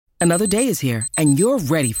Another day is here, and you're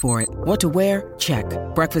ready for it. What to wear? Check.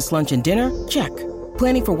 Breakfast, lunch, and dinner? Check.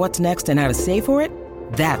 Planning for what's next and how to save for it?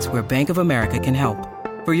 That's where Bank of America can help.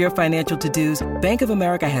 For your financial to-dos, Bank of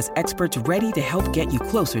America has experts ready to help get you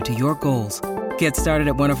closer to your goals. Get started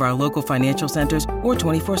at one of our local financial centers or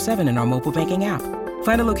 24/7 in our mobile banking app.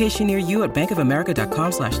 Find a location near you at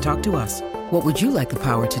bankofamerica.com/talktous. What would you like the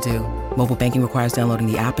power to do? Mobile banking requires downloading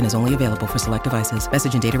the app and is only available for select devices.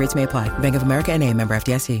 Message and data rates may apply. Bank of America N.A., member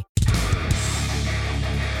FDIC.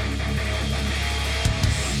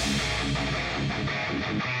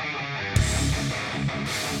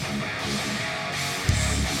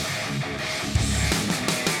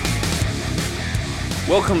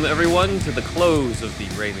 Welcome, everyone, to the close of the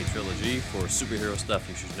Raimi trilogy for superhero stuff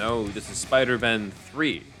you should know. This is Spider-Man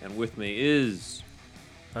 3, and with me is...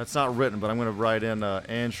 That's not written, but I'm going to write in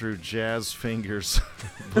Andrew Jazz Fingers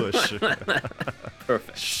Bush.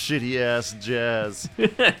 Perfect. Shitty-ass jazz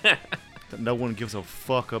that no one gives a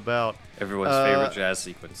fuck about. Everyone's favorite jazz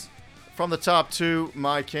sequence. From the top two,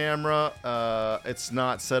 my camera. It's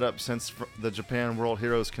not set up since the Japan World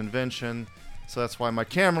Heroes Convention. So that's why my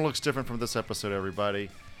camera looks different from this episode, everybody.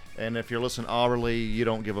 And if you're listening hourly, you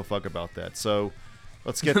don't give a fuck about that. So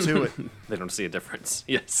let's get to it. They don't see a difference.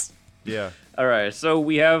 Yes. Yeah. All right, so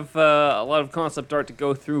we have a lot of concept art to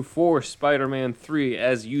go through for Spider-Man 3.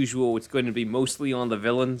 As usual, it's going to be mostly on the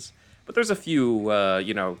villains. But there's a few,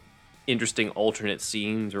 interesting alternate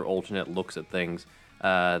scenes or alternate looks at things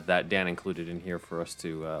that Dan included in here for us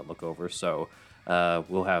to look over. So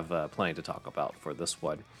we'll have plenty to talk about for this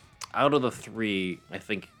one. Out of the three, I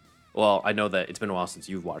think, well, I know that it's been a while since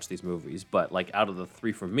you've watched these movies, but like out of the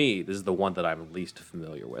three for me, this is the one that I'm least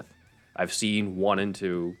familiar with. I've seen 1 and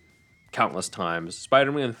 2 countless times.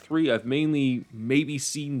 Spider-Man 3, I've mainly maybe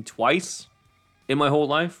seen twice in my whole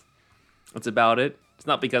life. That's about it. It's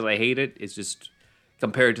not because I hate it. It's just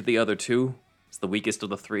compared to the other two, it's the weakest of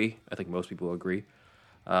the three. I think most people agree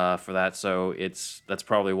for that. So that's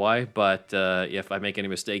probably why. But if I make any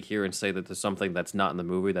mistake here and say that there's something that's not in the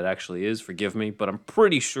movie that actually is, forgive me. But I'm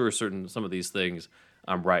pretty sure some of these things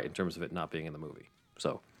I'm right in terms of it not being in the movie.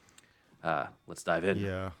 So let's dive in.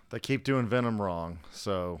 Yeah, they keep doing Venom wrong,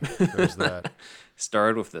 so there's that.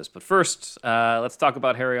 Started with this. But first, let's talk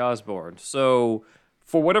about Harry Osborn. So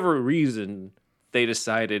for whatever reason, they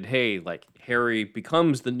decided, hey, like Harry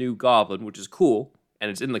becomes the new Goblin, which is cool,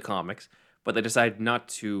 and it's in the comics, but they decided not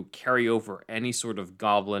to carry over any sort of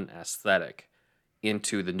Goblin aesthetic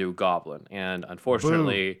into the new Goblin. And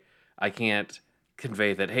unfortunately, I can't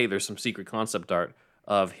convey that, hey, there's some secret concept art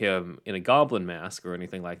of him in a Goblin mask or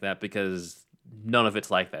anything like that, because none of it's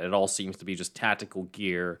like that. It all seems to be just tactical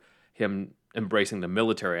gear, him embracing the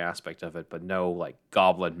military aspect of it, but no like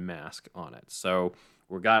Goblin mask on it. So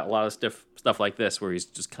we got a lot of stuff like this where he's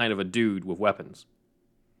just kind of a dude with weapons,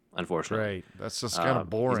 unfortunately. Right. That's just kind of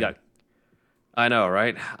boring. I know,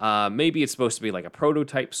 right? Maybe it's supposed to be like a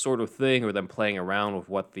prototype sort of thing, or them playing around with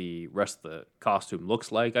what the rest of the costume looks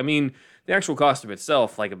like. I mean, the actual costume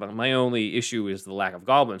itself, like my only issue is the lack of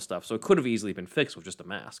Goblin stuff, so it could have easily been fixed with just a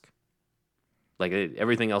mask. Like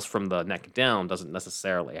everything else from the neck down doesn't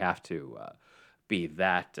necessarily have to be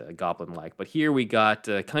that Goblin-like. But here we got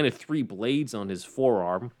kind of 3 blades on his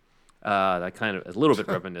forearm, that kind of is a little bit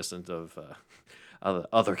reminiscent of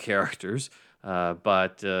other characters.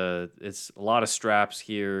 But it's a lot of straps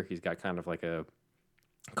here. He's got kind of like a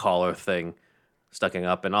collar thing sticking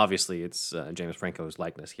up, and obviously it's James Franco's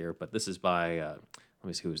likeness here. But this is by let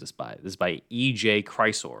me see, who is this by? This is by E.J.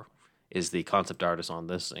 Chrysor, is the concept artist on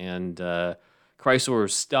this, and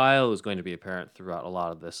Chrysor's style is going to be apparent throughout a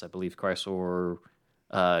lot of this. I believe Chrysor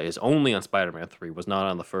is only on Spider-Man 3, was not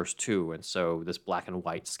on the first 2, and so this black and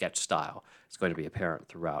white sketch style is going to be apparent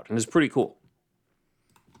throughout, and it's pretty cool.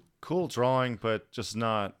 Cool drawing, but just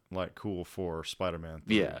not like cool for Spider-Man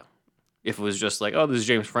 3. Yeah. If it was just like, oh, this is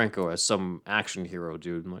James Franco as some action hero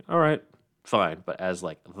dude, I'm like, all right, fine. But as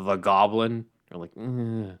like the Goblin, you're like,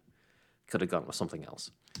 could have gone with something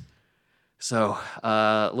else. So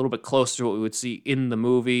a little bit closer to what we would see in the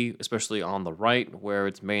movie, especially on the right, where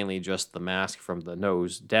it's mainly just the mask from the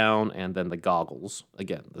nose down and then the goggles.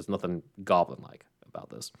 Again, there's nothing Goblin-like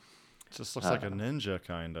about this. It just looks like a ninja,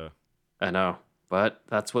 kind of. I know. But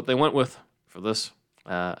that's what they went with for this.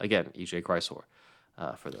 Again, E.J. Chrysor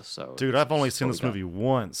for this. So, dude, I've only seen this movie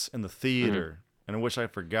once in the theater, and I wish I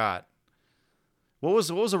forgot. What was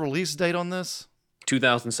the release date on this?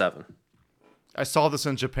 2007. I saw this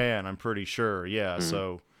in Japan, I'm pretty sure. Yeah,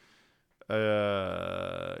 so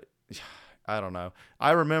I don't know.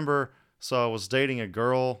 I remember, so I was dating a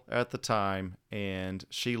girl at the time, and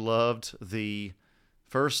she loved the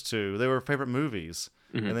first 2. They were her favorite movies.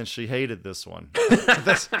 and then she hated this one.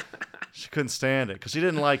 She couldn't stand it because she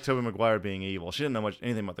didn't like Tobey Maguire being evil. She didn't know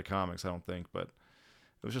anything about the comics, I don't think, but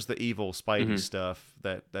it was just the evil Spidey stuff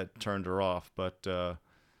that turned her off. But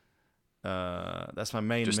that's my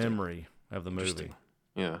main memory of the movie.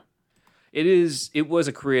 Yeah. It was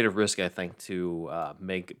a creative risk, I think, to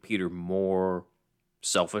make Peter more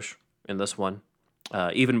selfish in this one,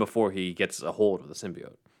 even before he gets a hold of the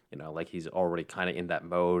symbiote. Like he's already kind of in that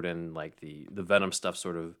mode, and like the Venom stuff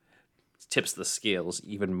sort of tips the scales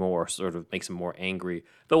even more, sort of makes him more angry,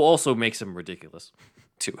 though also makes him ridiculous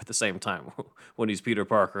too at the same time when he's Peter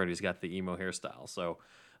Parker and he's got the emo hairstyle. So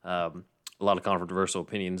a lot of controversial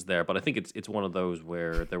opinions there, but I think it's one of those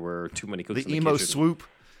where there were too many cooks in the emo kitchen. swoop.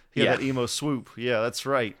 Yeah, that emo swoop. Yeah, that's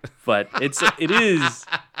right. But it is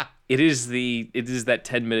that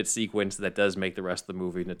 10-minute sequence that does make the rest of the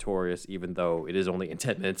movie notorious, even though it is only in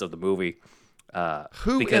 10 minutes of the movie.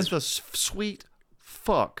 Who in the sweet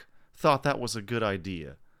fuck thought that was a good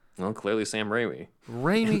idea? Well, clearly Sam Raimi.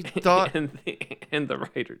 Raimi thought and the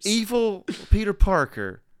writers. Evil Peter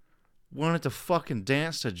Parker wanted to fucking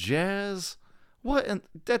dance to jazz? What in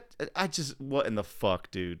the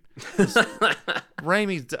fuck, dude?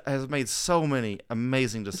 Raimi has made so many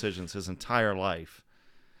amazing decisions his entire life.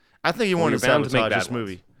 I think he wanted to sabotage this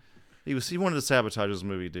movie. He wanted to sabotage this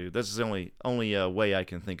movie, dude. That's the only way I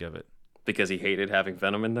can think of it. Because he hated having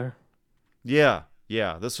Venom in there? Yeah.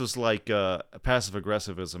 This was like passive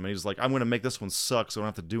aggressivism. And he was like, I'm going to make this one suck so I don't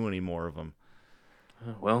have to do any more of them.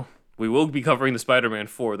 Well, we will be covering the Spider-Man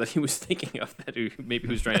 4 that he was thinking of, that maybe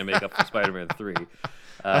he was trying to make up for Spider-Man 3.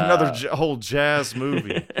 Another whole jazz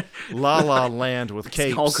movie. La La Land with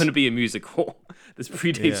capes. It's all going to be a musical. This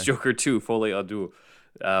predates Joker 2, Folie à Deux.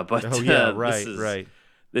 Right.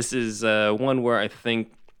 This is one where I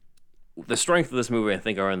think the strength of this movie, I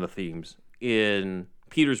think, are in the themes. In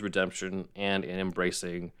Peter's redemption and in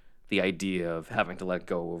embracing the idea of having to let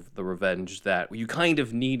go of the revenge that you kind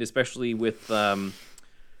of need, especially with what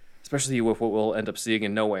we'll end up seeing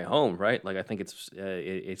in No Way Home, right? Like, I think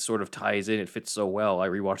it sort of ties in. It fits so well. I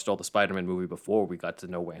rewatched all the Spider-Man movie before we got to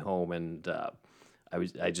No Way Home, and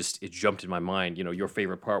it jumped in my mind. Your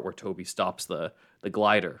favorite part where Toby stops the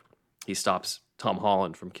glider. He stops Tom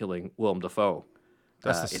Holland from killing Willem Dafoe.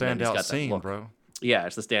 That's the standout scene, bro. Yeah,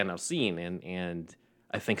 it's the standout scene, and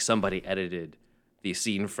I think somebody edited the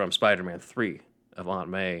scene from Spider-Man 3 of Aunt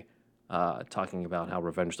May talking about how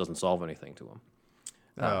revenge doesn't solve anything to him.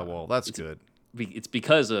 Well, that's good. It's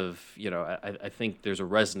because of, I think there's a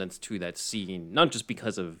resonance to that scene, not just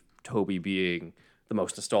because of Tobey being the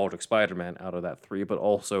most nostalgic Spider-Man out of that 3, but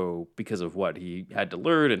also because of what he had to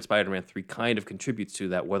learn, and Spider-Man 3 kind of contributes to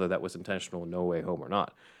that, whether that was intentional in No Way Home or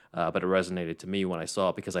not. But it resonated to me when I saw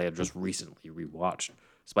it because I had just recently rewatched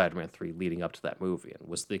Spider-Man 3 leading up to that movie and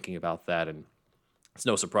was thinking about that, and it's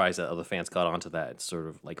no surprise that other fans got onto that. It's sort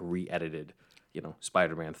of like re-edited,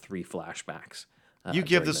 Spider-Man 3 flashbacks. You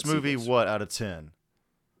give this movie what out of 10?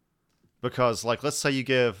 Because, like, let's say you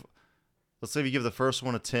give the first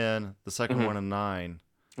one a 10, the second one a 9.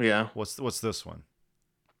 Yeah. What's this one?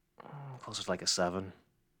 Closer to like a 7.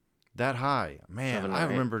 That high, man. 7 or I 8.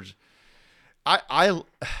 remember.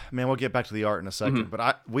 Man, we'll get back to the art in a second,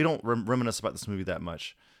 but we don't reminisce about this movie that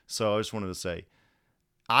much. So I just wanted to say,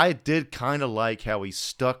 I did kind of like how he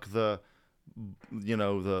stuck the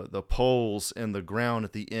poles in the ground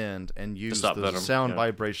at the end and used the Venom. sound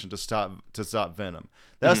vibration to stop Venom.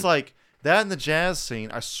 That's like that in the jazz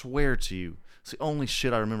scene. I swear to you, it's the only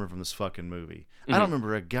shit I remember from this fucking movie. I don't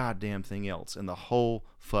remember a goddamn thing else in the whole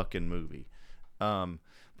fucking movie.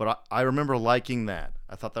 But I remember liking that.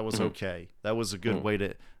 I thought that was okay. That was a good way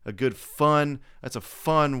that's a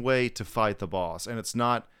fun way to fight the boss. And it's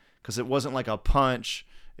not, because it wasn't like a punch.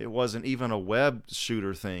 It wasn't even a web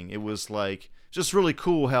shooter thing. It was like just really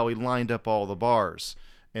cool how he lined up all the bars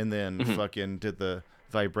and then fucking did the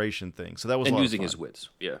vibration thing. So that was a lot using of fun. his wits.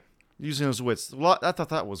 Yeah. Using his wits. I thought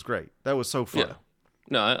that was great. That was so fun. Yeah.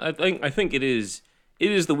 No, I think it is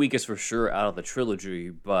the weakest for sure out of the trilogy,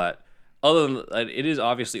 but other than that, it is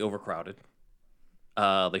obviously overcrowded.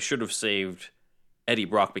 They should have saved Eddie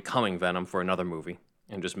Brock becoming Venom for another movie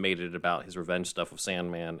and just made it about his revenge stuff with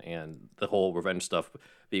Sandman and the whole revenge stuff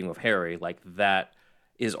being with Harry. Like, that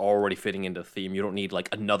is already fitting into the theme. You don't need like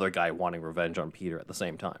another guy wanting revenge on Peter at the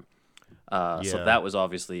same time. So that was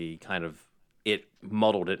obviously kind of, it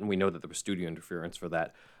muddled it, and we know that there was studio interference for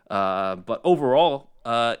that. But overall,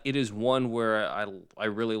 it is one where I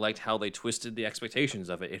really liked how they twisted the expectations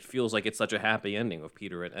of it. It feels like it's such a happy ending with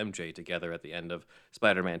Peter and MJ together at the end of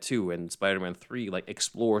Spider-Man 2, and Spider-Man 3 like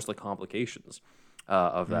explores the complications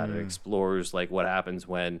of that. It explores like what happens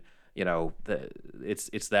when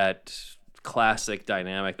it's that classic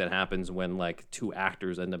dynamic that happens when like two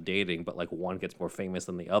actors end up dating, but like one gets more famous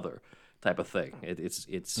than the other, type of thing. It's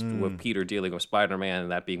with Peter dealing with Spider-Man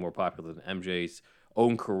and that being more popular than MJ's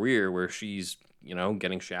own career, where she's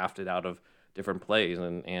getting shafted out of different plays,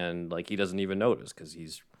 and like he doesn't even notice because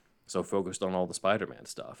he's so focused on all the Spider-Man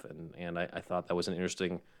stuff. And I thought that was an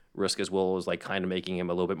interesting risk, as well as like kind of making him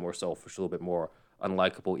a little bit more selfish, a little bit more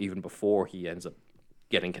unlikable, even before he ends up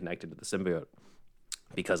getting connected to the symbiote,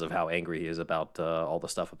 because of how angry he is about all the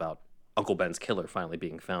stuff about Uncle Ben's killer finally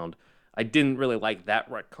being found. I didn't really like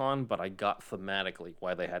that retcon, but I got thematically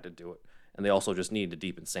why they had to do it. And they also just needed to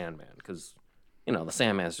deepen Sandman, because, the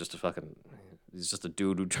Sandman's just he's just a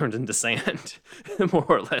dude who turned into sand, more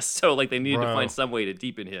or less. So, like, they needed to find some way to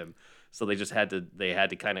deepen him. So they just had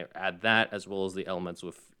to kind of add that, as well as the elements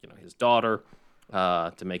with, his daughter,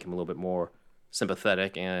 to make him a little bit more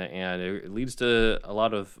sympathetic, and it leads to a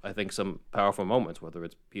lot of, I think, some powerful moments, whether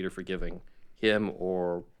it's Peter forgiving him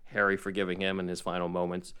or Harry forgiving him in his final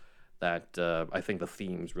moments, that I think the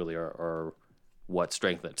themes really are what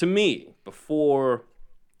strengthen it. To me, before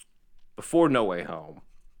No Way Home,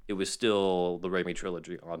 it was still the Raimi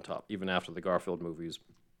trilogy on top, even after the Garfield movies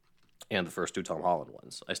and the first two Tom Holland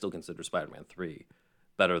ones. I still consider Spider-Man 3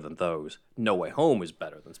 better than those. No Way Home is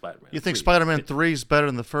better than Spider-Man 3. You think Spider-Man 3 is better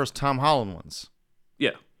than the first Tom Holland ones?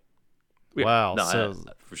 Yeah. Wow. No, so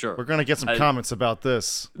for sure. We're going to get some comments about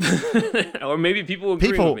this. Or maybe people will agree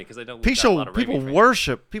with me, because I don't got a lot of people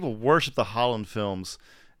worship the Holland films.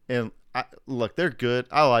 And look, they're good.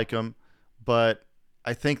 I like them. But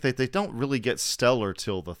I think that they don't really get stellar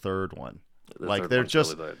till the third one. They're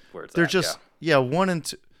just, yeah, 1 and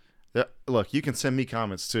 2. Look, you can send me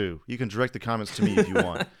comments too. You can direct the comments to me if you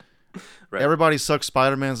want. Right. Everybody sucks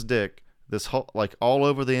Spider-Man's dick. This whole, like, all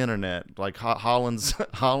over the internet, like Holland's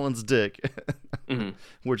dick. Mm-hmm.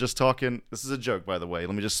 We're just talking. This is a joke, by the way.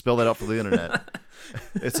 Let me just spell that out for the internet.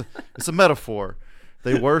 It's a metaphor.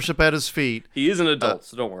 They worship at his feet. He is an adult,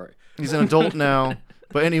 so don't worry. He's an adult now.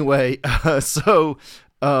 But anyway, so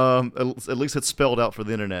at least it's spelled out for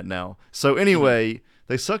the internet now. So anyway.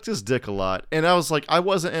 They sucked his dick a lot, and I was like, I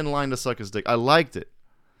wasn't in line to suck his dick. I liked it.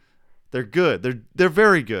 They're good. They're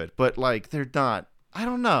very good, but like they're not. I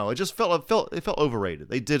don't know. It just felt overrated.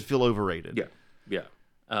 They did feel overrated. Yeah.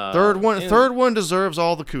 Third one deserves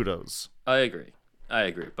all the kudos. I agree.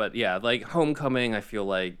 But yeah, like Homecoming, I feel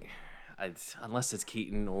like unless it's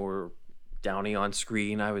Keaton or Downey on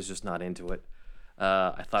screen, I was just not into it.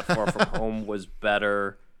 I thought Far From Home was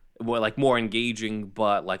better. More engaging,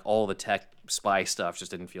 but like all the tech spy stuff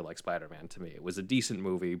just didn't feel like Spider-Man to me. It was a decent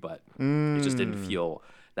movie, but it just didn't feel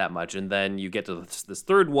that much. And then you get to this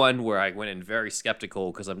third one where I went in very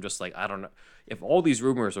skeptical, because I'm just like, I don't know if all these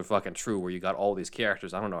rumors are fucking true, where you got all these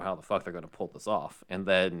characters. I don't know how the fuck they're going to pull this off. And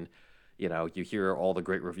then you hear all the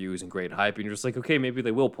great reviews and great hype, and you're just like, okay, maybe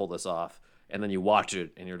they will pull this off. And then you watch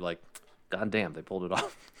it and you're like, God damn, they pulled it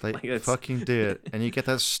off. They fucking did. And you get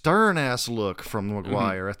that stern-ass look from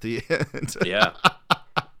Maguire at the end. Yeah.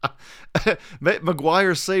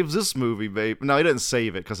 Maguire saves this movie, babe. No, he didn't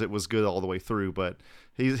save it because it was good all the way through, but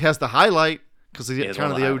he has the highlight because he's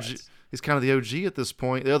kind of the OG. He's kind of the OG at this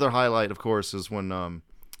point. The other highlight, of course, is when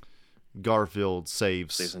Garfield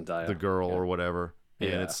saves the girl or whatever.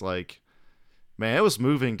 And it's like, man, it was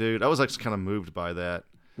moving, dude. I was actually kind of moved by that.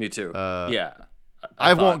 Me too. Yeah.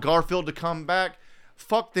 I want Garfield to come back.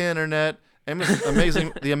 Fuck the internet.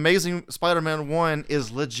 The Amazing Spider-Man 1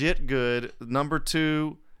 is legit good. Number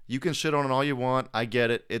 2, you can shit on it all you want. I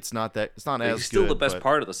get it. It's not as good. He's still the best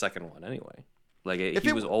part of the second one, anyway. Like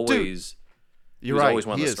he was always. He was always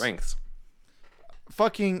one of the strengths.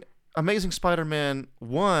 Fucking Amazing Spider-Man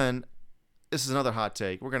 1. This is another hot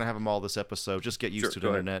take. We're gonna have them all this episode. Just get used to the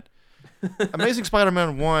internet. Amazing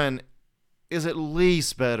Spider-Man 1 is at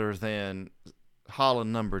least better than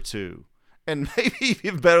Holland number 2, and maybe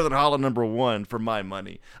even better than Holland number 1 for my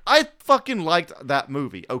money. I fucking liked that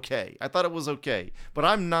movie. Okay, I thought it was okay, but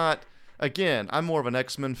I'm not. Again, I'm more of an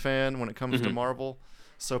X-Men fan when it comes to Marvel.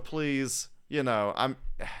 So please,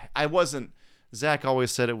 I wasn't. Zach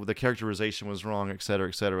always said the characterization was wrong, et cetera,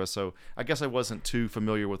 et cetera. So I guess I wasn't too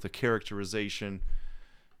familiar with the characterization.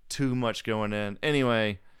 Too much going in.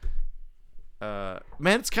 Anyway.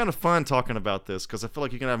 Man, it's kind of fun talking about this because I feel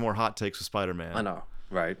like you can have more hot takes with Spider-Man. I know,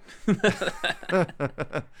 right?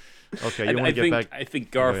 Okay, you want to get back? I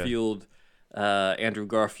think Garfield, Andrew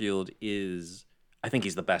Garfield I think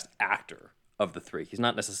he's the best actor of the three. He's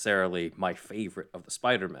not necessarily my favorite of the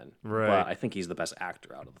Spider-Men, right? But I think he's the best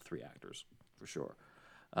actor out of the three actors for sure.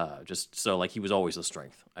 Just so like he was always the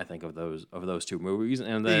strength, I think, of those two movies,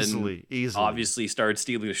 and then easily obviously started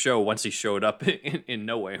stealing the show once he showed up in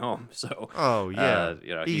No Way Home. So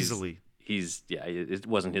easily it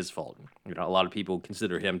wasn't his fault. You know, a lot of people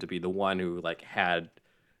consider him to be the one who like had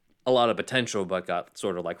a lot of potential, but got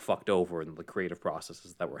sort of like fucked over in the creative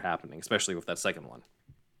processes that were happening, especially with that second one.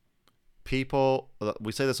 People,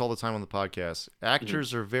 we say this all the time on the podcast.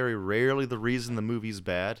 Actors are very rarely the reason the movie's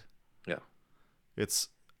bad. Yeah. It's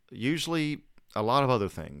usually a lot of other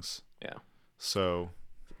things. Yeah. So,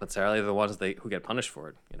 but they're the ones who get punished for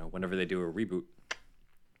it. You know, whenever they do a reboot,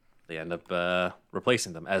 they end up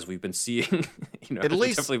replacing them, as we've been seeing. You know,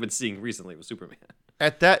 we've definitely been seeing recently with Superman.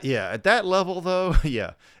 At that level though,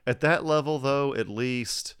 at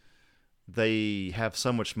least they have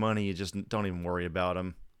so much money you just don't even worry about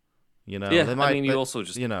them. You know, yeah. They might, you also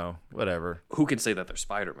just whatever. Who can say that they're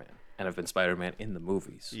Spider-Man and have been Spider-Man in the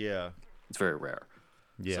movies? Yeah, it's very rare.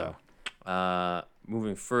 Yeah. So,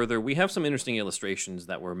 moving further, we have some interesting illustrations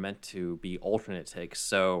that were meant to be alternate takes.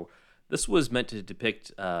 So this was meant to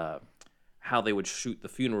depict how they would shoot the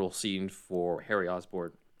funeral scene for Harry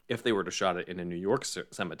Osborn if they were to shot it in a New York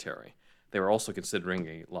cemetery. They were also considering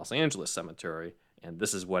a Los Angeles cemetery, and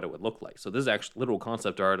this is what it would look like. So this is actually literal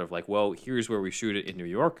concept art of like, well, here's where we shoot it in New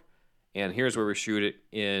York, and here's where we shoot it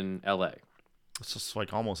in L.A. It's just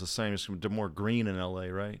like almost the same, just more green in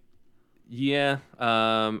L.A., right? Yeah,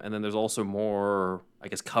 and then there's also more, I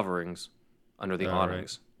guess, coverings under the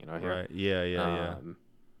awnings. Right. You know, here. Right. Yeah.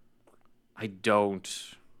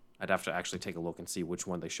 I'd have to actually take a look and see which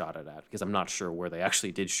one they shot it at, because I'm not sure where they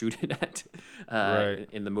actually did shoot it at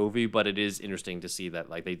in the movie. But it is interesting to see that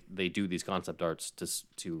like they do these concept arts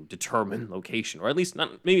to determine location, or at least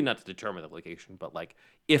maybe not to determine the location, but like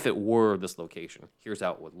if it were this location, here's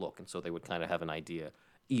how it would look, and so they would kind of have an idea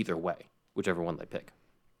either way, whichever one they pick.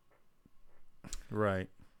 Right.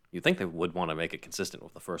 You'd think they would want to make it consistent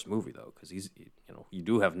with the first movie, though, because you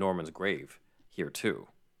do have Norman's grave here too,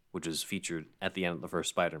 which is featured at the end of the first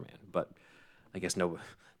Spider-Man. But I guess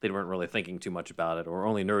they weren't really thinking too much about it, or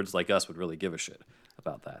only nerds like us would really give a shit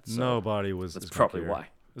about that. So nobody was. That's probably why.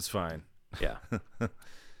 It's fine. Yeah.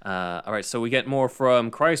 All right, so we get more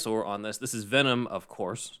from Chrysler on this. This is Venom, of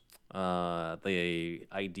course. The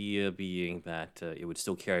idea being that it would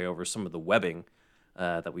still carry over some of the webbing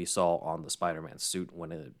that we saw on the Spider-Man suit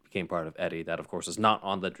when it became part of Eddie. That, of course, is not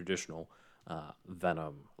on the traditional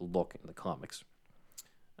Venom look in the comics.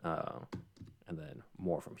 And then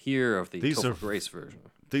more from here of the Topher Grace version.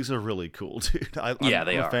 These are really cool, dude. I'm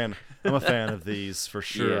a fan of these for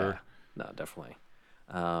sure. Yeah, no, definitely.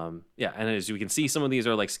 And as you can see, some of these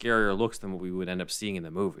are like scarier looks than what we would end up seeing in the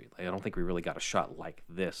movie. Like, I don't think we really got a shot like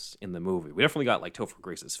this in the movie. We definitely got like Topher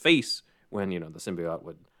Grace's face when the symbiote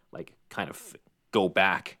would like kind of go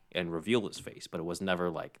back and reveal his face, but it was never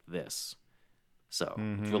like this. So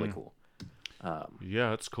it's really cool.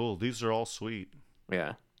 Yeah, it's cool. These are all sweet.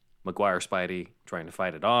 Yeah. Maguire Spidey trying to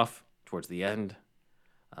fight it off towards the end.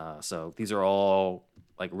 So these are all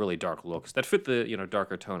like really dark looks that fit the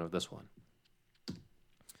darker tone of this one.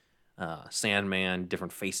 Sandman,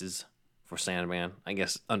 different faces for Sandman. I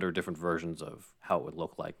guess under different versions of how it would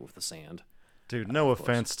look like with the sand. Dude, no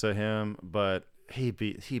offense to him, but he'd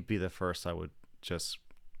be the first I would just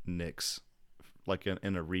nix, like in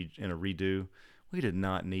a redo. We did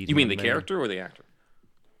not need. You mean the character or the actor?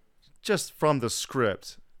 Just from the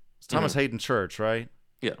script. It's Thomas Hayden Church, right?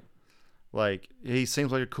 Yeah. Like, he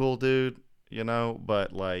seems like a cool dude,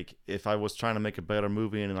 but like if I was trying to make a better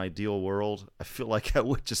movie in an ideal world, I feel like I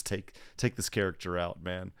would just take this character out,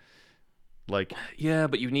 man. Like, yeah,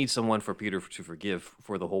 but you need someone for Peter to forgive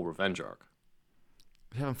for the whole revenge arc.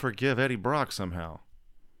 Have him forgive Eddie Brock somehow.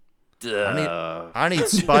 Duh. I need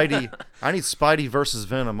Spidey. I need Spidey versus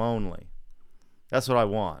Venom only. That's what I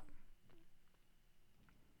want.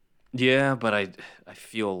 Yeah, but I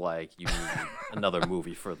feel like you need another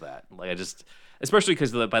movie for that. Like, especially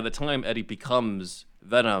because by the time Eddie becomes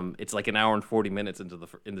Venom, it's like an hour and 40 minutes into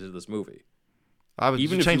this movie. I would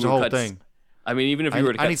change the whole thing. I mean, even if you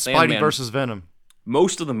were to cut I need Sandman, Spidey versus Venom.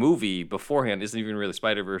 Most of the movie beforehand isn't even really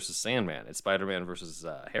Spider versus Sandman. It's Spider-Man versus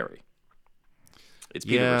Harry. It's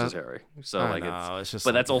Peter versus Harry. So it's just.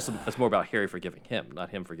 But that's more about Harry forgiving him,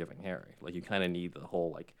 not him forgiving Harry. Like, you kind of need the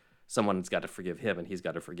whole like. Someone's got to forgive him, and he's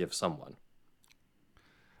got to forgive someone.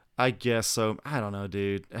 I guess so. I don't know,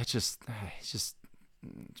 dude. It just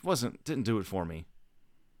didn't do it for me.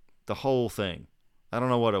 The whole thing. I don't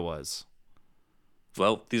know what it was.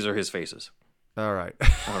 Well, these are his faces. All right.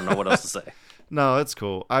 I don't know what else to say. No, it's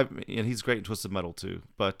cool. And he's great in Twisted Metal too.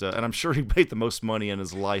 But and I'm sure he made the most money in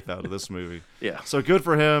his life out of this movie. Yeah. So good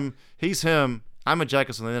for him. He's him. I'm a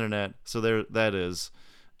jackass on the internet. So there that is.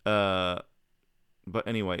 But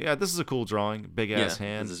anyway, yeah, this is a cool drawing. Big ass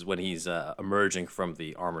hand. This is when he's emerging from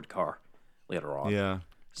the armored car later on. Yeah.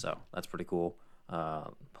 So that's pretty cool.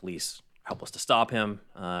 Police helpless to stop him,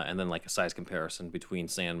 and then like a size comparison between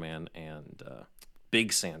Sandman and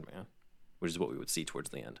Big Sandman, which is what we would see towards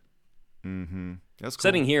the end. Mm-hmm. That's cool.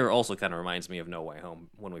 Setting here also kind of reminds me of No Way Home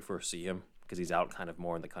when we first see him, because he's out kind of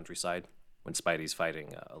more in the countryside when Spidey's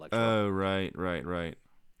fighting Electro. Oh, right.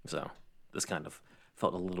 So this kind of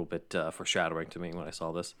felt a little bit foreshadowing to me when I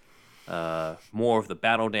saw this. More of the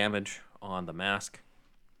battle damage on the mask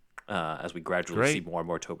as we gradually see more and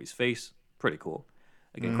more Toby's face. Pretty cool.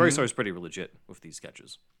 Again, Corey Story's pretty legit with these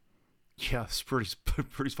sketches. Yeah, it's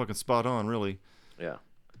pretty fucking spot on, really. Yeah.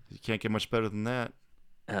 You can't get much better than that.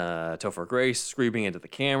 Topher Grace screaming into the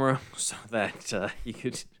camera so that you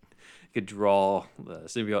could draw the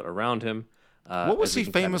symbiote around him. What was he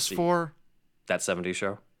famous for? That 70s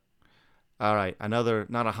show. All right, another,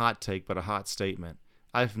 not a hot take, but a hot statement.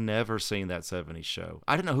 I've never seen that 70s show.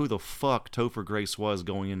 I didn't know who the fuck Topher Grace was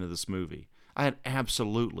going into this movie. I had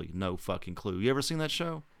absolutely no fucking clue. You ever seen that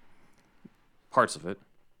show? Parts of it.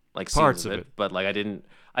 Like Parts scenes of it. But like I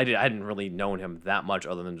hadn't really known him that much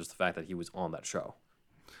other than just the fact that he was on that show.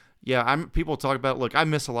 Yeah, people talk about, look, I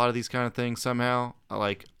miss a lot of these kind of things somehow.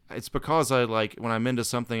 It's because when I'm into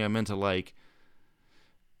something, I'm into really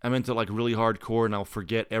hardcore, and I'll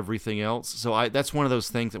forget everything else. So that's one of those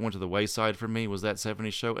things that went to the wayside for me, was that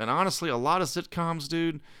 70s show. And honestly, a lot of sitcoms,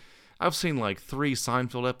 dude, I've seen like 3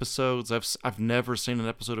 Seinfeld episodes. I've never seen an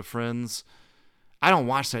episode of Friends. I don't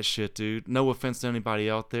watch that shit, dude. No offense to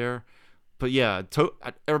anybody out there. But yeah,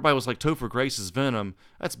 everybody was like, Topher Grace's Venom,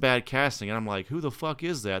 that's bad casting. And I'm like, who the fuck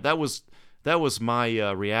is that? That was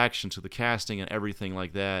my reaction to the casting and everything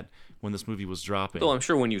like that when this movie was dropping. Well, I'm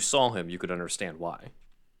sure when you saw him, you could understand why.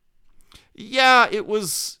 Yeah, it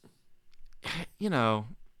was, it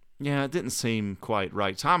didn't seem quite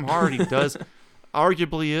right. Tom Hardy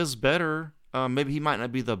arguably is better. Maybe he might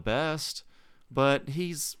not be the best, but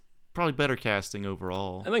he's probably better casting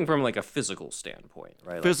overall. I think from like a physical standpoint,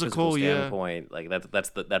 right? Physical standpoint, like that's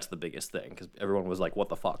the biggest thing, because everyone was like, "What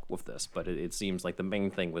the fuck" with this? But it seems like the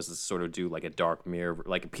main thing was to sort of do like a dark mirror,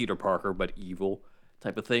 like a Peter Parker but evil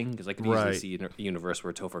type of thing. Because I could easily see a universe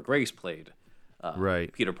where Topher Grace played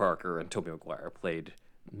Peter Parker and Tobey Maguire played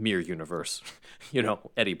Mirror Universe,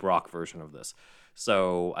 Eddie Brock version of this.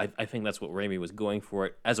 So I think that's what Raimi was going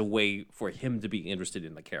for, as a way for him to be interested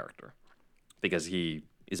in the character, because he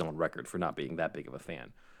is on record for not being that big of a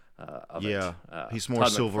fan of it. He's more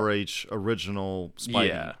Silver Age original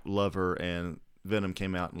Spidey lover, and Venom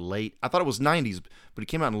came out in I thought it was 90s, but it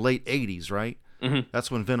came out in late 80s, right? Mm-hmm. That's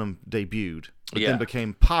when Venom debuted, but then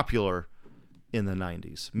became popular in the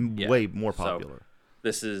 90s, way more popular. So,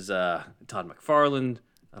 this is Todd McFarlane,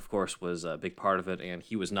 of course, was a big part of it, and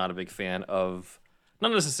he was not a big fan of,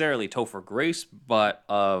 not necessarily Topher Grace, but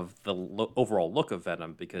of the overall look of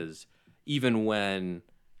Venom, because even when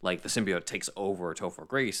like the symbiote takes over Topher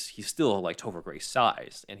Grace, he's still like Topher Grace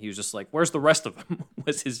size, and he was just like, "Where's the rest of him?"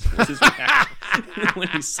 was his reaction when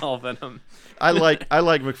he saw Venom. I like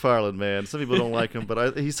McFarlane, man. Some people don't like him,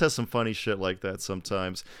 but he says some funny shit like that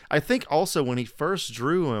sometimes. I think also when he first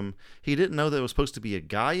drew him, he didn't know that it was supposed to be a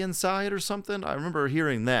guy inside or something. I remember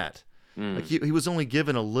hearing that. Like he was only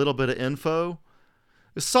given a little bit of info.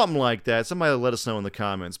 Something like that. Somebody let us know in the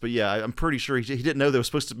comments. But yeah, I'm pretty sure he didn't know there was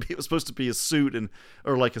supposed to be a suit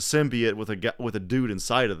or like a symbiote with a dude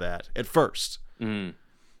inside of that at first. He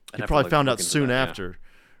probably found out soon after.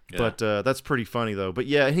 Yeah. But that's pretty funny though. But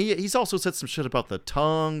yeah, he's also said some shit about the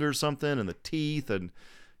tongue or something and the teeth, and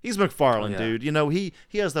he's McFarlane, dude.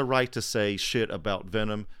 He has the right to say shit about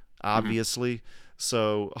Venom, obviously.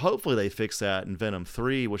 So hopefully they fix that in Venom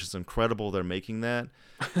 3, which is incredible they're making that.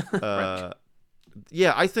 Right.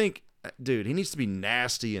 Yeah, I think, dude, he needs to be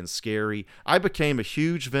nasty and scary. I became a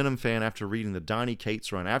huge Venom fan after reading the Donny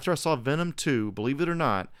Cates run. After I saw Venom 2, believe it or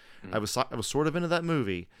not, I was sort of into that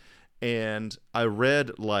movie, and I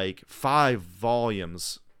read like 5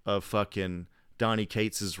 volumes of fucking Donny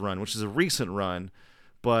Cates' run, which is a recent run,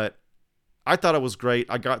 but I thought it was great.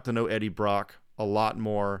 I got to know Eddie Brock a lot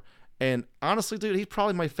more, and honestly, dude, he's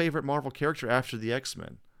probably my favorite Marvel character after the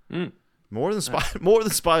X-Men. More than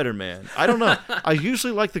Spider-Man. I don't know. I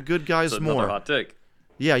usually like the good guys more. Another hot take.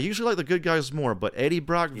 Yeah, I usually like the good guys more, but Eddie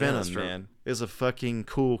Brock Venom, man, is a fucking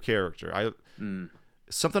cool character.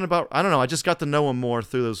 Something about, I don't know, I just got to know him more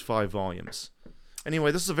through those 5 volumes.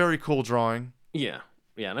 Anyway, this is a very cool drawing. Yeah,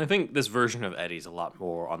 and I think this version of Eddie's a lot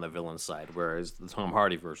more on the villain side, whereas the Tom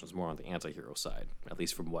Hardy version is more on the anti-hero side, at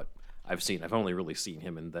least from what I've seen. I've only really seen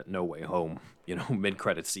him in that No Way Home,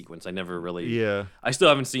 mid-credit sequence. I never really... Yeah. I still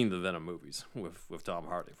haven't seen the Venom movies with Tom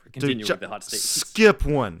Hardy. For continuing with the hot statements. Skip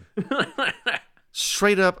one.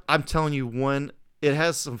 Straight up, I'm telling you, one, it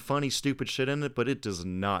has some funny, stupid shit in it, but it does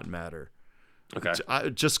not matter. Okay.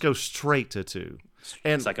 Just go straight to 2.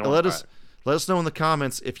 And Second one? let us know in the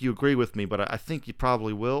comments if you agree with me, but I think you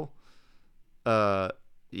probably will.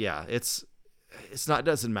 Yeah, it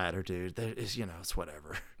doesn't matter, dude. It's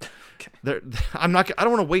whatever. Okay. I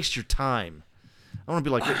don't want to waste your time. I want to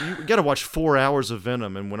be like, you got to watch 4 hours of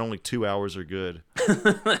Venom, and when only 2 hours are good.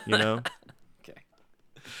 Okay.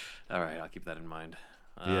 All right, I'll keep that in mind.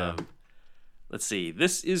 Yeah. Let's see.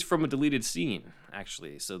 This is from a deleted scene,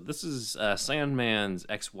 actually. So this is Sandman's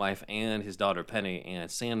ex-wife and his daughter Penny, and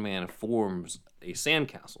Sandman forms a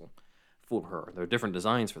sandcastle for her. There are different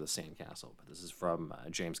designs for the sandcastle, but this is from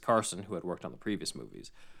James Carson, who had worked on the previous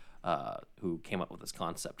movies, who came up with this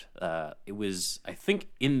concept. It was, I think,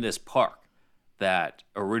 in this park that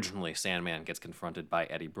originally Sandman gets confronted by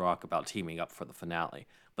Eddie Brock about teaming up for the finale,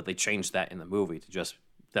 but they changed that in the movie to just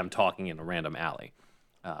them talking in a random alley.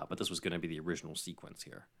 But this was going to be the original sequence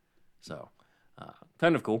here. So,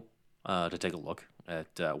 kind of cool to take a look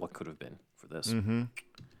at what could have been for this.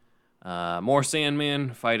 Mm-hmm. More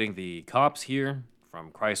Sandman fighting the cops here from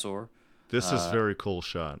Chrysor. This is very cool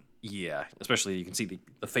shot. Yeah, especially you can see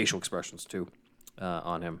the facial expressions, too,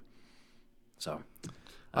 on him. So...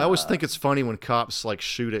 I always think it's funny when cops like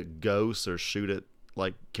shoot at ghosts or shoot at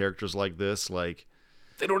like characters like this. Like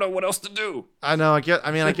they don't know what else to do. I know. I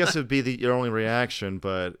guess it'd be your only reaction,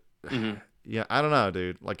 but yeah, I don't know,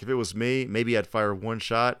 dude. Like if it was me, maybe I'd fire one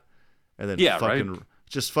shot and then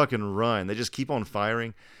just fucking run. They just keep on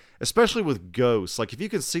firing, especially with ghosts. Like if you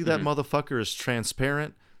can see that motherfucker is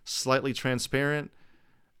transparent, slightly transparent,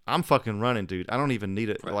 I'm fucking running, dude. I don't even need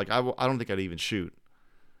it. Right. Like I don't think I'd even shoot.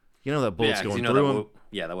 You know that bullet's going through him.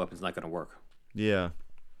 That weapon's not going to work. Yeah.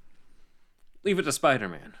 Leave it to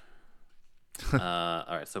Spider-Man.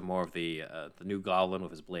 All right, so more of the new Goblin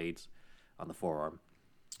with his blades on the forearm.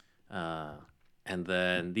 And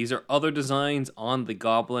then these are other designs on the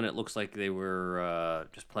Goblin. It looks like they were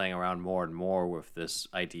just playing around more and more with this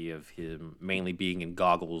idea of him mainly being in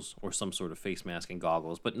goggles or some sort of face mask and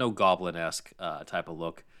goggles, but no Goblin-esque type of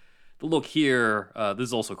look. The look here, this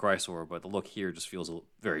is also Chrysor, but the look here just feels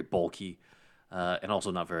very bulky and also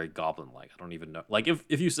not very Goblin-like. I don't even know. Like,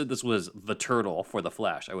 if you said this was the Turtle for the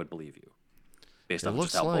Flash, I would believe you, based on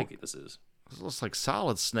just how bulky this is. It looks like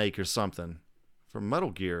Solid Snake or something from Metal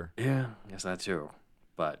Gear. Yeah, I guess that too.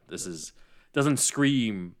 But this doesn't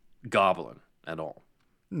scream Goblin at all.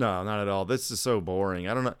 No, not at all. This is so boring.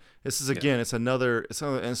 I don't know. This is, again, it's another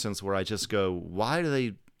instance where I just go, why do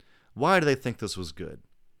they think this was good?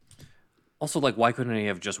 Also, like, why couldn't he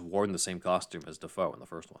have just worn the same costume as Dafoe in the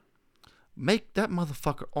first one? Make that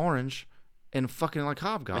motherfucker orange and fucking like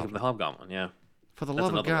Hobgoblin. Make him the Hobgoblin, yeah. For the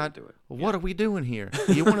love of God, what are we doing here?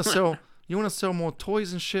 You want to sell more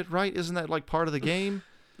toys and shit, right? Isn't that like part of the game?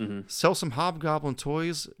 Mm-hmm. Sell some Hobgoblin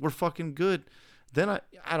toys. We're fucking good. Then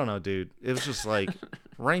I don't know, dude. It was just like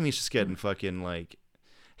Raimi's just getting fucking like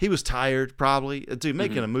he was tired probably. Dude,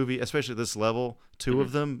 making a movie, especially at this level, two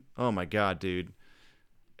of them. Oh my God, dude.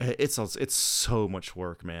 It's so much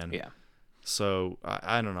work, man. Yeah. So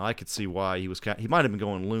I don't know. I could see why he might have been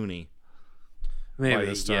going loony.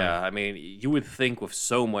 Maybe. Yeah. I mean, you would think with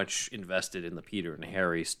so much invested in the Peter and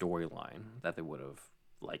Harry storyline that they would have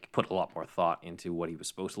like put a lot more thought into what he was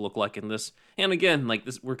supposed to look like in this. And again, like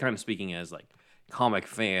this, we're kind of speaking as like comic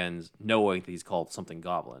fans knowing that he's called something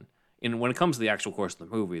Goblin. And when it comes to the actual course of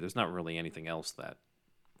the movie, there's not really anything else that,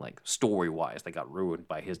 like story-wise, that got ruined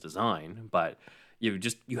by his design, but.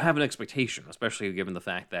 You have an expectation, especially given the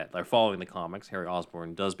fact that they're following the comics. Harry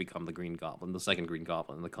Osborn does become the Green Goblin, the second Green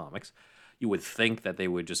Goblin in the comics. You would think that they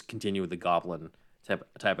would just continue with the Goblin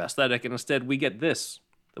type aesthetic, and instead we get this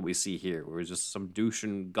that we see here, where it's just some douche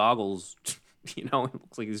in goggles. It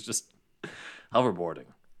looks like he's just hoverboarding.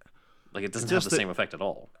 Like it doesn't have the same effect at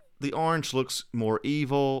all. The orange looks more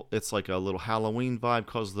evil. It's like a little Halloween vibe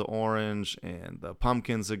because of the orange and the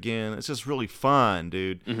pumpkins again. It's just really fun,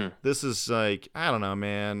 dude. Mm-hmm. This is like, I don't know,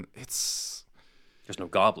 man. There's no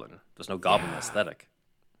goblin. There's no goblin aesthetic.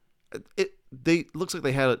 Looks like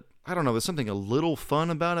they had I don't know, there's something a little fun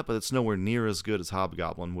about it, but it's nowhere near as good as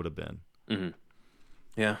Hobgoblin would have been. Mm-hmm.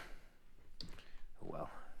 Yeah. Well,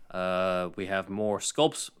 we have more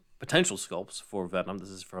potential sculpts for Venom. This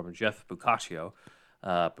is from Jeff Boccaccio.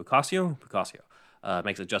 Boccaccio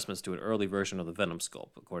makes adjustments to an early version of the Venom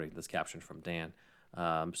sculpt, according to this caption from Dan.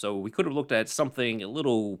 So we could have looked at something a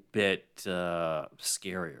little bit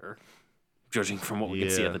scarier, judging from what we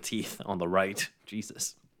can see at the teeth on the right.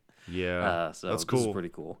 Jesus. Yeah, so that's cool. This is pretty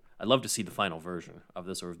cool. I'd love to see the final version of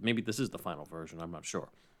this, or maybe this is the final version. I'm not sure.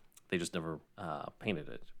 They just never painted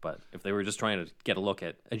it. But if they were just trying to get a look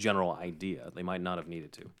at a general idea, they might not have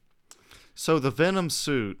needed to. So the Venom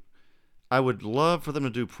suit, I would love for them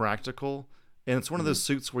to do practical, And it's one of those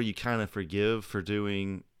suits where you kind of forgive for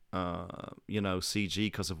doing, CG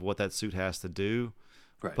because of what that suit has to do.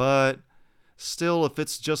 Right. But still, if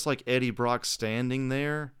it's just like Eddie Brock standing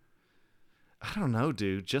there, I don't know,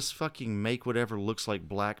 dude. Just fucking make whatever looks like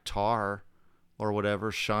black tar or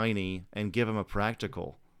whatever shiny and give him a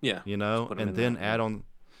practical. Yeah. And then add on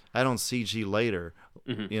CG later.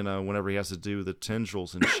 Whenever he has to do the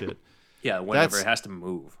tendrils and shit. Yeah, whenever it has to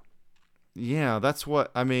move. Yeah, that's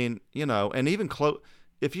what I mean. And even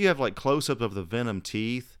if you have like close up of the Venom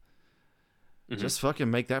teeth, just fucking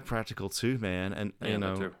make that practical too, man. And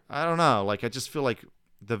I don't know. Like I just feel like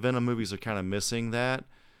the Venom movies are kind of missing that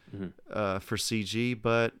for CG,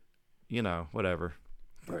 but whatever.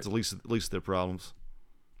 Right. It's at least their problems.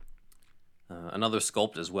 Another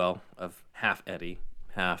sculpt as well of half Eddie,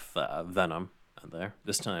 half Venom on there.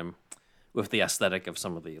 This time with the aesthetic of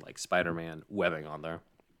some of the like Spider-Man webbing on there.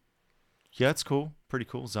 Yeah, it's cool. Pretty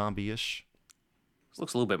cool. Zombie-ish. This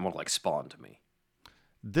looks a little bit more like Spawn to me.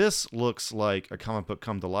 This looks like a comic book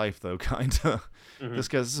come to life, though, kind of. This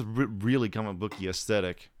is a really comic booky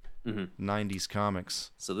aesthetic. 90s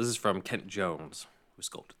comics. So this is from Kent Jones, who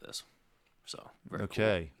sculpted this. So, very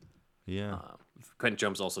cool. Yeah. Kent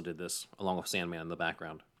Jones also did this, along with Sandman in the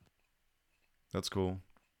background. That's cool.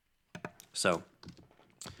 So,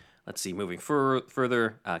 let's see. Moving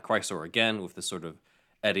further, Chrysler again with this sort of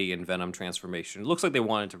Eddie and Venom transformation. It looks like they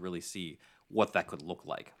wanted to really see what that could look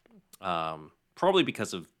like. Probably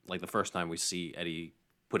because of like the first time we see Eddie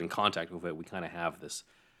put in contact with it, we kind of have this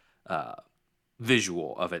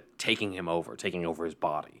visual of it taking over his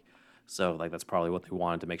body. So like that's probably what they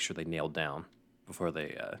wanted to make sure they nailed down before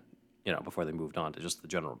they moved on to just the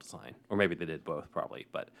general design, or maybe they did both probably.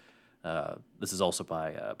 But this is also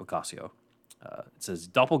by Boccaccio. It says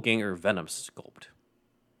Doppelganger Venom sculpt.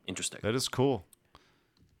 Interesting. That is cool.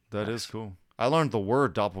 That is cool. I learned the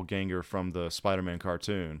word doppelganger from the Spider-Man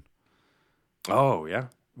cartoon. Oh yeah.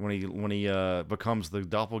 When he becomes the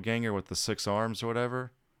doppelganger with the 6 arms or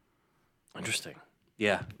whatever. Interesting.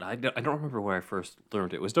 Yeah, I don't remember where I first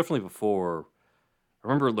learned it. It was definitely before. I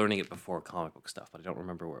remember learning it before comic book stuff, but I don't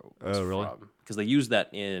remember where it was from. Because they used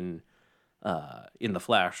that in the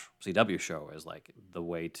Flash CW show as like the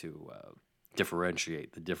way to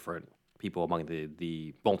differentiate the different people among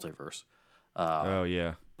the multiverse. Oh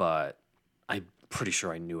yeah. But I'm pretty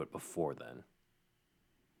sure I knew it before then.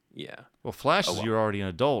 Yeah. Well, Flash is you're already an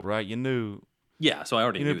adult, right? You knew. Yeah, so I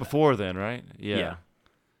already knew it before then, right? Yeah.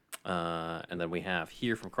 And then we have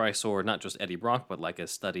here from Chrysler, not just Eddie Brock, but like a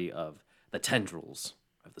study of the tendrils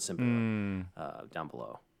of the symbiote down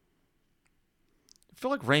below. I feel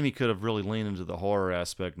like Raimi could have really leaned into the horror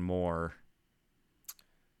aspect more.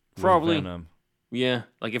 Probably. Venom. Yeah,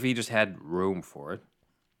 like if he just had room for it.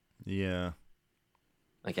 Yeah.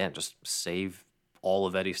 Again, just save all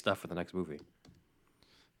of Eddie's stuff for the next movie.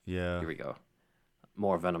 Yeah. Here we go.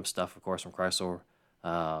 More Venom stuff, of course, from Chrysler.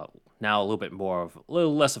 Now a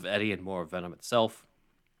little less of Eddie and more of Venom itself.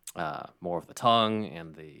 More of the tongue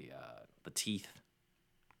and the teeth.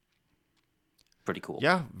 Pretty cool.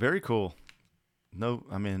 Yeah, very cool. No,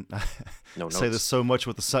 I mean, no say this so much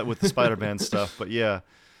with the Spider-Man stuff, but yeah,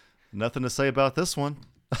 nothing to say about this one.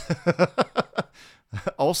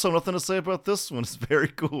 Also, nothing to say about this one. It's very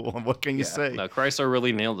cool. What can you say? No, Chrysler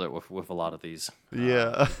really nailed it with a lot of these.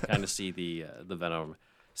 Yeah. Kind of see the Venom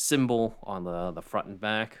symbol on the front and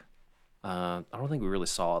back. I don't think we really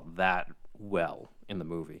saw that well in the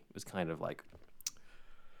movie. It was kind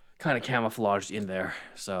of camouflaged in there.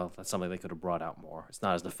 So that's something they could have brought out more. It's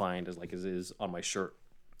not as defined as it is on my shirt.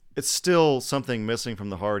 It's still something missing from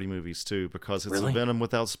the Hardy movies too, because it's a Venom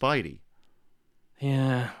without Spidey.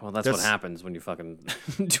 Yeah, well, that's what happens when you fucking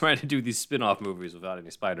try to do these spin-off movies without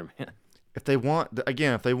any Spider-Man. If they want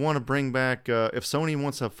to bring back, if Sony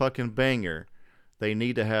wants a fucking banger, they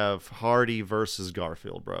need to have Hardy versus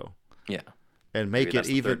Garfield, bro. Yeah. And make it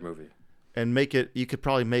even, third movie. And make it, you could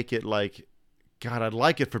probably make it like, God, I'd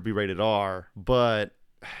like it for B-rated R, but,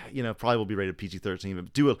 probably will be rated PG-13,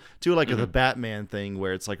 but do it like the Batman thing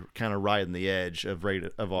where it's like kind of right on the edge of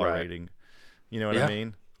R rating. You know what I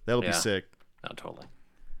mean? That'll be sick. No, totally.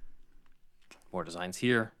 More designs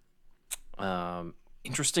here.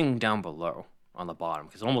 Interesting down below on the bottom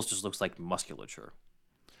because it almost just looks like musculature.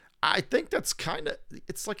 I think that's kind of.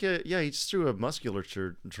 It's like he just drew a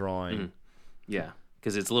musculature drawing. Mm. Yeah,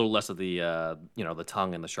 because it's a little less of the the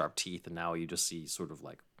tongue and the sharp teeth, and now you just see sort of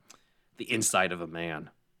like the inside of a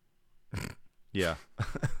man. Yeah.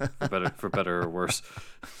 for better or worse.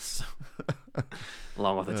 So,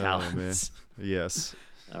 along with the talons. Man. Yes.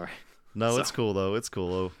 All right. No, it's cool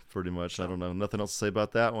though. Pretty much. I don't know. Nothing else to say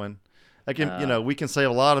about that one. I can, we can say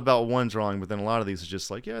a lot about one drawing, but then a lot of these is just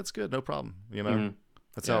like, yeah, it's good, no problem.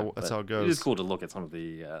 That's how it goes. It is cool to look at some of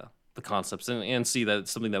the concepts and see that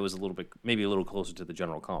something that was maybe a little closer to the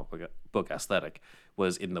general comic book aesthetic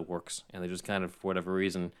was in the works, and they just kind of, for whatever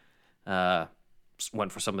reason,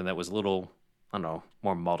 went for something that was a little, I don't know,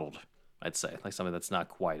 more muddled. I'd say, like something that's not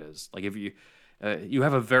quite as like if you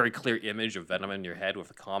have a very clear image of Venom in your head with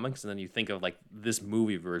the comics, and then you think of like this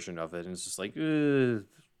movie version of it, and it's just like you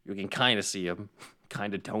can kind of see him,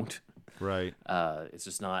 kind of don't. Right. It's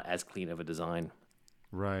just not as clean of a design.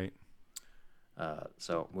 Right.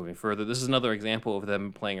 So moving further, this is another example of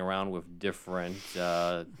them playing around with different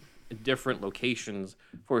locations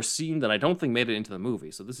for a scene that I don't think made it into the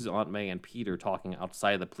movie. So this is Aunt May and Peter talking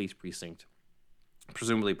outside the police precinct,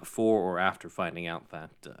 presumably before or after finding out that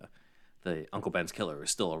the Uncle Ben's killer is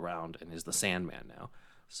still around and is the Sandman now.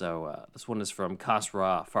 So this one is from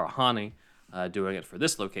Kasra Farhani doing it for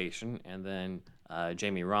this location, and then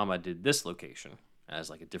Jamie Rama did this location as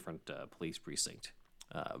like a different police precinct.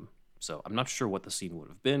 So I'm not sure what the scene would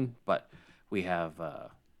have been, but we have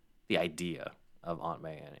the idea of Aunt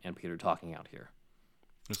May and Peter talking out here.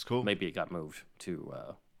 That's cool. Maybe it got moved to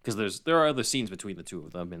because there are other scenes between the two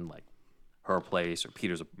of them in like her place or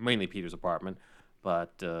mainly Peter's apartment,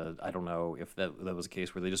 but I don't know if that was a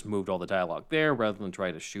case where they just moved all the dialogue there rather than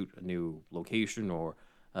try to shoot a new location, or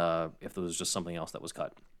if there was just something else that was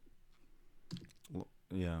cut.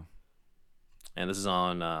 Yeah. And this is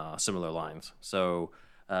on similar lines. So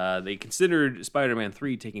they considered Spider-Man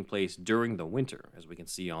 3 taking place during the winter, as we can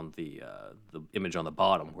see on the image on the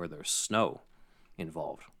bottom where there's snow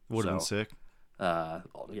involved. Would have been sick. Yeah,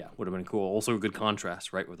 would have been cool. Also a good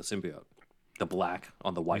contrast, right, with the symbiote. The black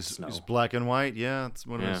on the white snow. It's black and white, yeah. It's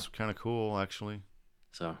kind of cool, actually.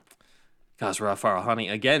 So, Kasra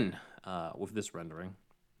Farahani again with this rendering,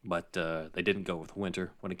 but they didn't go with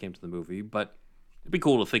winter when it came to the movie. But it'd be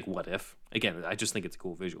cool to think, what if? Again, I just think it's a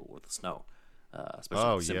cool visual with the snow.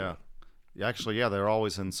 Especially yeah. Actually, yeah, they're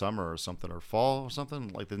always in summer or something, or fall or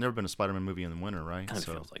something. Like, there's never been a Spider-Man movie in the winter, right? Kind of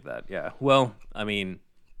feels like that, yeah. Well, I mean,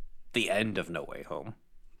 the end of No Way Home,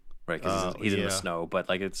 right? Because he's in the snow, but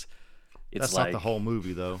like it's that's like, not the whole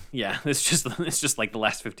movie, though. Yeah, it's just like the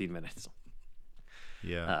last 15 minutes.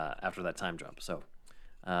 Yeah. After that time jump. So,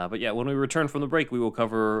 but yeah, when we return from the break, we will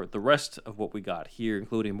cover the rest of what we got here,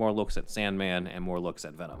 including more looks at Sandman and more looks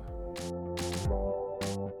at Venom.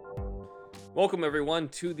 Welcome, everyone,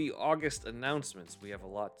 to the August announcements. We have a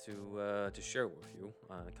lot to share with you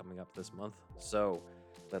coming up this month, so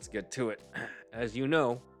let's get to it. As you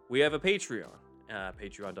know, we have a Patreon,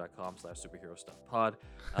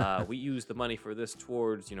 patreon.com/superherostuffpod. We use the money for this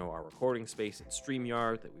towards, our recording space at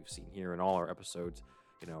StreamYard that we've seen here in all our episodes,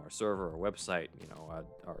 our server, our website,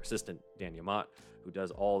 our assistant, Dan Yamat, who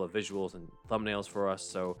does all the visuals and thumbnails for us.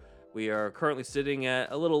 So we are currently sitting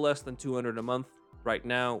at a little less than $200 a month. Right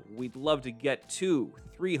now, we'd love to get to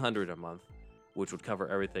 $300 a month, which would cover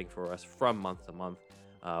everything for us from month to month.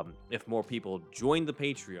 If more people join the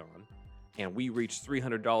Patreon and we reach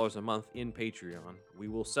 $300 a month in Patreon, we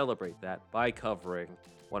will celebrate that by covering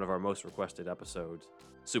one of our most requested episodes,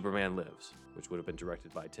 Superman Lives, which would have been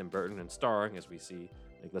directed by Tim Burton and starring, as we see,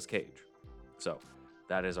 Nicolas Cage. So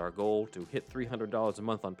that is our goal, to hit $300 a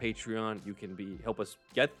month on Patreon. You can help us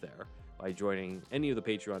get there by joining any of the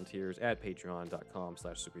Patreon tiers at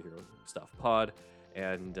patreon.com/superherostuffpod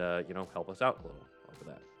and, help us out a little over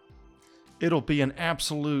that. It'll be an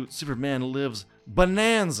absolute Superman Lives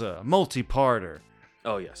bonanza, multi-parter.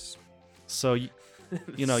 Oh, yes. So, you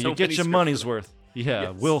get your money's worth.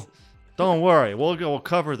 Yeah, yes. Don't worry, we'll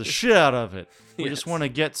cover the shit out of it. We just want to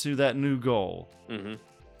get to that new goal. Mm-hmm.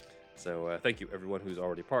 So thank you, everyone who's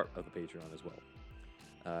already part of the Patreon as well.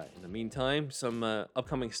 In the meantime, some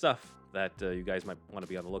upcoming stuff that you guys might want to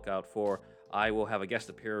be on the lookout for. I will have a guest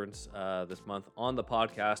appearance this month on the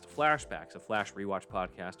podcast Flashbacks, a Flash rewatch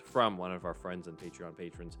podcast from one of our friends and Patreon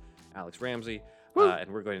patrons, Alex Ramsey.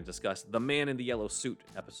 And we're going to discuss the Man in the Yellow Suit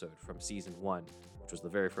episode from Season 1, which was the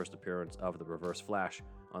very first appearance of the Reverse Flash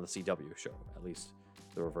on the CW show, at least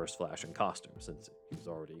the Reverse Flash in costume, since he was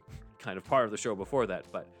already kind of part of the show before that.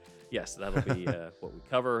 But yes, that'll be what we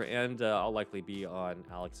cover, and I'll likely be on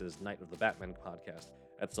Alex's Night of the Batman podcast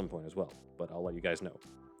at some point as well, but I'll let you guys know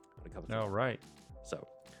when it comes to it. All right. So,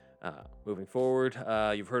 moving forward,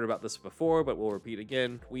 you've heard about this before, but we'll repeat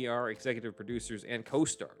again. We are executive producers and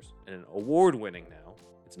co-stars in an award-winning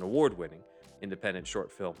independent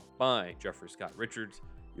short film by Jeffrey Scott Richards.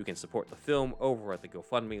 You can support the film over at the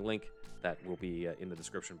GoFundMe link that will be in the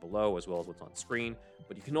description below, as well as what's on screen,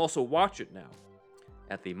 but you can also watch it now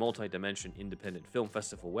at the Multi-Dimension Independent Film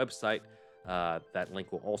Festival website. That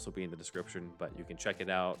link will also be in the description, but you can check it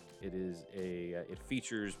out. It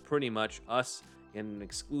features pretty much us in an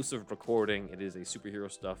exclusive recording. It is a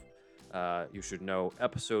superhero stuff you should know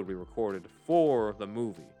episode we recorded for the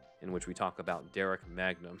movie, in which we talk about Derek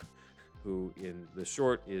Magnum, who in the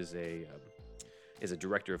short is a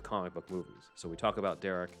director of comic book movies. So we talk about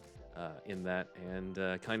Derek in that and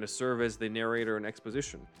kind of serve as the narrator and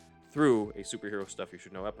exposition through a superhero stuff you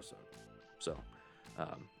should know episode. So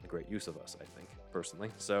a great use of us, I think, personally.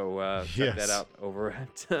 So check that out over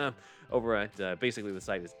at basically the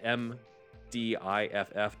site is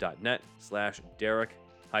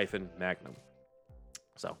mdiff.net/Derek-Magnum.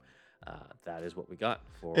 So that is what we got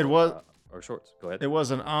for our shorts. Go ahead. It was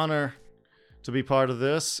an honor to be part of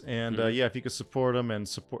this, and if you could support them and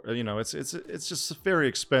support, it's just very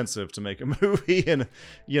expensive to make a movie, and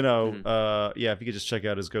if you could just check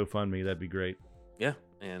out his GoFundMe, that'd be great. Yeah,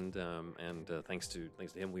 and thanks to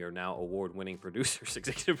him, we are now award-winning producers,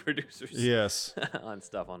 executive producers. Yes, on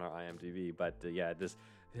stuff on our IMDb. But this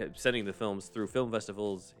sending the films through film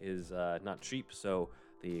festivals is not cheap, so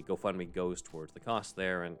the GoFundMe goes towards the cost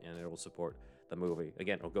there, and it will support the movie.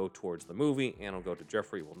 Again, it'll go towards the movie, and it'll go to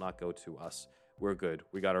Jeffrey. It will not go to us. We're good.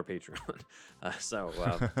 We got our Patreon. Just to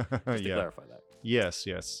clarify that. Yes.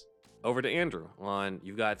 Over to Andrew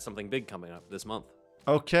you've got something big coming up this month.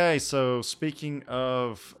 Okay, so speaking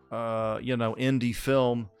of indie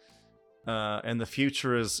film, and the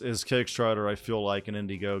future is Kickstarter, I feel like, and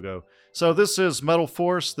Indiegogo. So this is Metal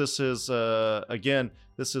Force. This is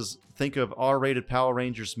think of R-rated Power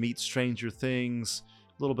Rangers meets Stranger Things.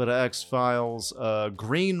 A little bit of X-Files,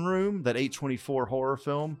 Green Room, that A24 horror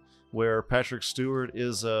film where Patrick Stewart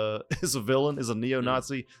is a villain, is a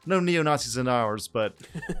neo-Nazi. No neo-Nazis in ours, but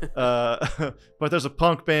there's a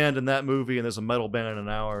punk band in that movie and there's a metal band in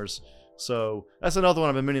ours. So that's another one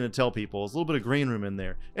I've been meaning to tell people. There's a little bit of Green Room in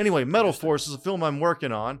there. Anyway, Metal Force is a film I'm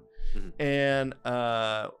working on, and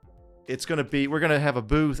we're gonna have a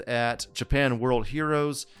booth at Japan World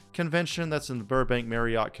Heroes Convention. That's in the Burbank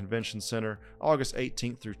Marriott Convention Center, August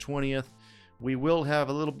 18th through 20th. We will have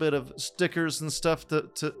a little bit of stickers and stuff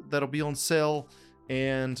that'll be on sale,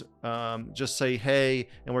 and just say hey,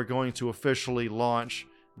 and we're going to officially launch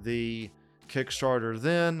the Kickstarter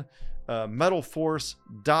then.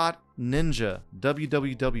 Metalforce.ninja,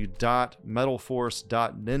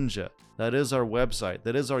 www.metalforce.ninja. That is our website.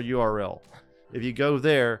 That is our URL. If you go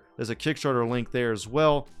there, there's a Kickstarter link there as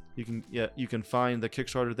well. You can find the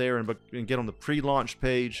Kickstarter there and get on the pre-launch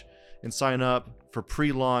page and sign up for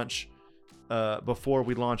pre-launch before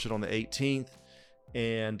we launch it on the 18th.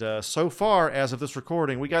 And so far, as of this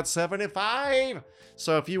recording, we got 75.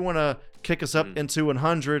 So if you want to kick us up into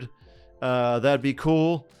 100, that'd be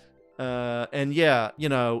cool. And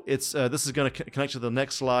it's this is going to connect to the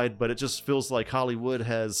next slide, but it just feels like Hollywood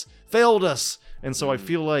has failed us. And so I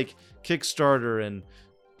feel like Kickstarter and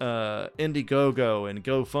Indiegogo and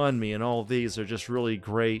GoFundMe and all of these are just really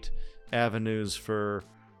great avenues for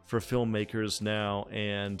filmmakers now.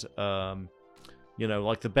 And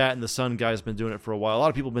like the Bat and the Sun guy's been doing it for a while. A lot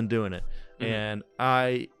of people have been doing it, and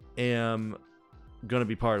I am gonna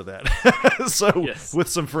be part of that. With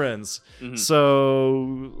some friends.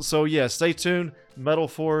 So yeah, stay tuned. Metal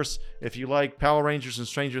Force. If you like Power Rangers and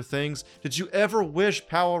Stranger Things, did you ever wish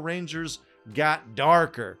Power Rangers got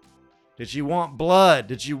darker? Did you want blood?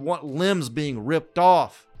 Did you want limbs being ripped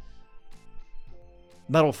off?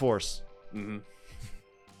 Metal Force.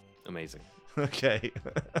 Amazing. Okay.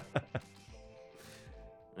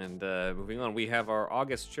 And moving on, we have our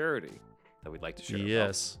August charity that we'd like to share.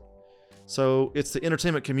 Yes. So it's the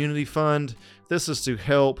Entertainment Community Fund. This is to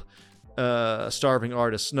help starving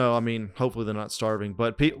artists. No, I mean, hopefully they're not starving,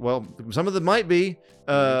 but some of them might be.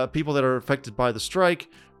 People that are affected by the strike.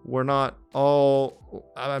 We're not all.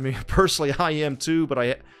 I mean, personally, I am too, but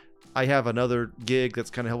I have another gig that's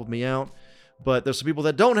kind of helping me out. But there's some people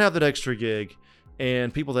that don't have that extra gig,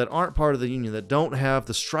 and people that aren't part of the union that don't have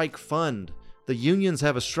the strike fund. The unions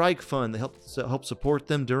have a strike fund that help support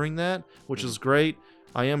them during that, which is great.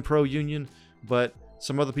 I am pro-union, but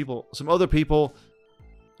some other people,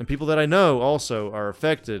 and people that I know also are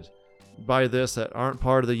affected by this that aren't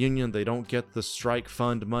part of the union. They don't get the strike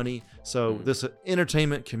fund money. So this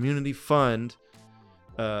Entertainment Community Fund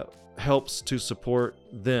helps to support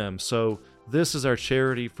them. So this is our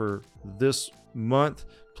charity for this month.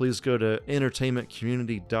 Please go to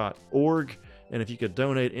entertainmentcommunity.org, and if you could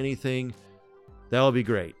donate anything, that would be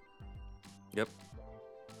great. Yep,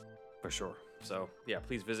 for sure. So yeah,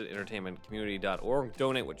 please visit entertainmentcommunity.org,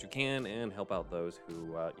 donate what you can, and help out those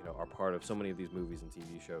who are part of so many of these movies and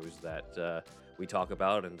TV shows that we talk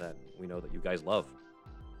about and that we know that you guys love.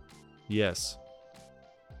 Yes.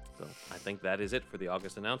 So I think that is it for the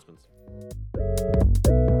August announcements.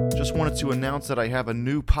 Just wanted to announce that I have a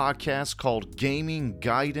new podcast called Gaming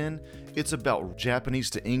Gaiden. It's about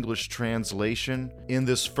Japanese to English translation. In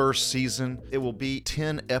this first season, it will be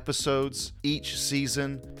 10 episodes each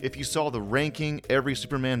season. If you saw the ranking, every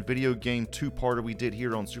Superman video game two-parter we did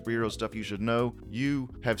here on Superhero Stuff You Should Know, you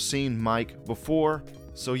have seen Mike before.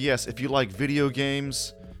 So yes, if you like video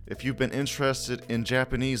games, if you've been interested in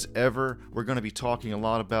Japanese ever, we're going to be talking a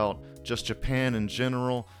lot about just Japan in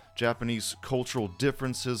general, Japanese cultural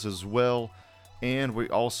differences as well, and we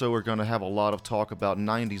also are going to have a lot of talk about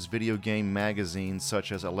 90s video game magazines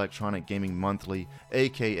such as Electronic Gaming Monthly,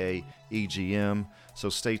 aka EGM. So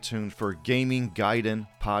stay tuned for Gaming Gaiden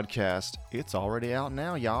podcast. It's already out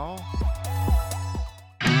now, y'all.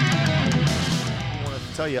 I want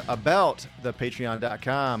to tell you about the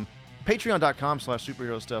patreon.com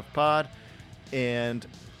patreon.com/superherostuffpod, and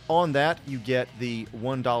on that you get the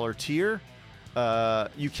 $1 tier.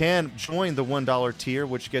 You can join the $1 tier,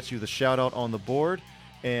 which gets you the shout out on the board,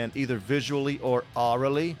 and either visually or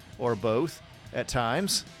orally, or both at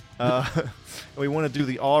times. We want to do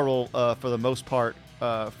the oral for the most part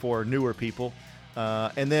for newer people.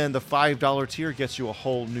 And then the $5 tier gets you a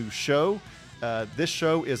whole new show. This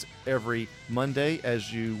show is every Monday,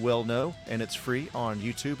 as you well know, and it's free on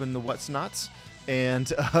YouTube and the What's Nots. And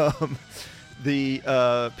the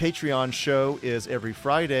Patreon show is every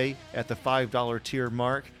Friday at the $5 tier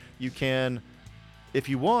mark. You can, if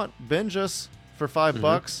you want, binge us for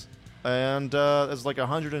 $5, and there's like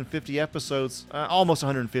 150 episodes, almost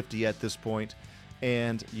 150 at this point,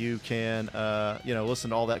 and you can,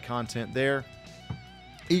 listen to all that content there.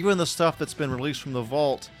 Even the stuff that's been released from the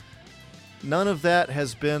vault, none of that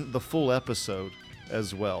has been the full episode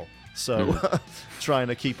as well. So trying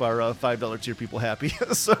to keep our $5 tier people happy.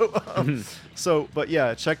 But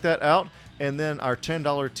yeah, check that out. And then our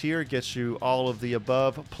 $10 tier gets you all of the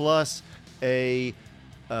above, plus it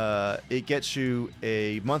gets you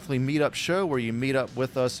a monthly meetup show where you meet up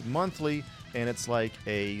with us monthly, and it's like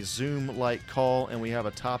a Zoom-like call, and we have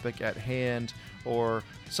a topic at hand, or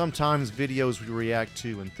sometimes videos we react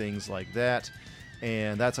to and things like that.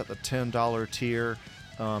 And that's at the $10 tier.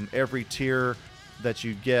 Every tier that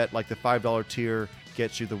you get, like the $5 tier,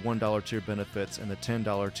 gets you the $1 tier benefits, and the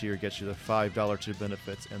 $10 tier gets you the $5 tier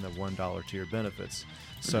benefits and the $1 tier benefits.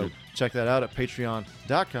 So check that out at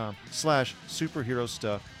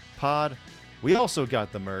patreon.com/superherostuffpod. We also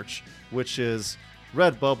got the merch, which is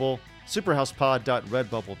Redbubble,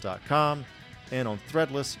 superhousepod.redbubble.com, and on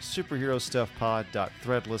Threadless,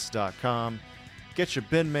 superherostuffpod.threadless.com. Get your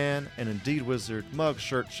Bin Man and Indeed Wizard mug,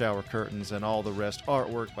 shirt, shower curtains, and all the rest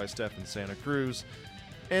artwork by Stefan Santa Cruz.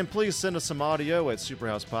 And please send us some audio at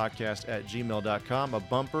superhousepodcast@gmail.com. A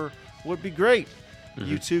bumper would be great.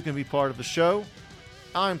 You too can be part of the show.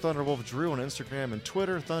 I'm Thunderwolf Drew on Instagram and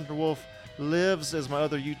Twitter. Thunderwolf lives as my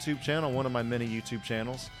other YouTube channel, one of my many YouTube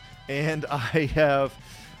channels. And I have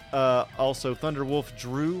also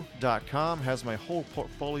thunderwolfdrew.com has my whole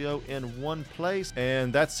portfolio in one place.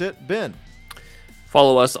 And that's it. Ben.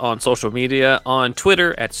 Follow us on social media, on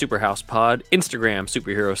Twitter at SuperhousePod, Instagram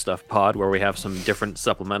Superhero Stuff Pod, where we have some different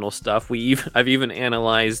supplemental stuff. I've even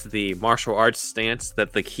analyzed the martial arts stance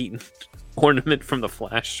that the Keaton ornament from The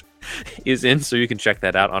Flash is in, so you can check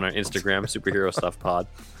that out on our Instagram, Superhero Stuff Pod,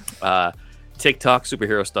 TikTok,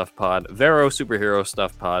 Superhero Stuff Pod, Vero, Superhero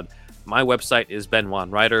Stuff Pod. My website is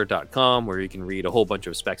benwanwriter.com, where you can read a whole bunch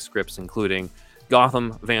of spec scripts, including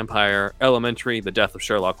Gotham, Vampire, Elementary, The Death of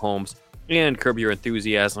Sherlock Holmes, and Curb Your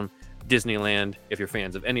Enthusiasm, Disneyland. If you're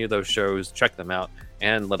fans of any of those shows, check them out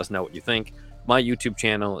and let us know what you think. My YouTube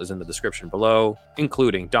channel is in the description below,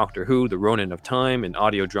 including Doctor Who, The Ronin of Time, an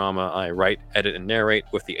audio drama I write, edit, and narrate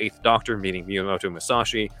with the 8th Doctor meeting Miyamoto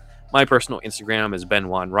Musashi. My personal Instagram is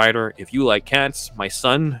benwanwriter. If you like cats, my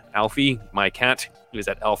son, Alfie, my cat, is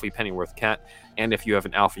at Alfie Pennyworth Cat. And if you have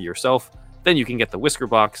an Alfie yourself, then you can get the Whisker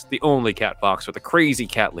Box, the only cat box with a crazy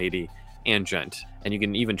cat lady and gent. And you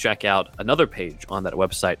can even check out another page on that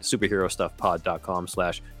website,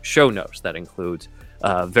 superherostuffpod.com/show notes. That includes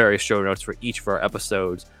various show notes for each of our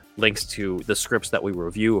episodes, links to the scripts that we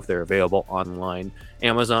review if they're available online,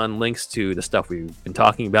 Amazon links to the stuff we've been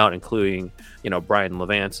talking about, including, Brian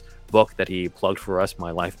Levant's book that he plugged for us,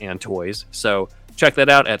 My Life and Toys. So check that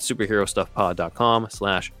out at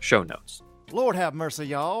superherostuffpod.com/show notes. Lord have mercy,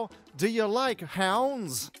 y'all. Do you like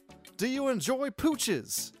hounds? Do you enjoy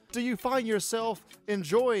pooches? Do you find yourself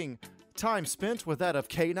enjoying time spent with that of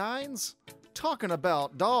canines? Talking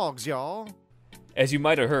about dogs, y'all. As you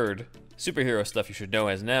might have heard, Superhero Stuff You Should Know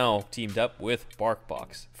has now teamed up with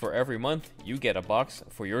BarkBox. For every month, you get a box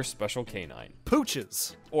for your special canine.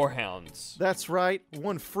 Pooches. Or hounds. That's right,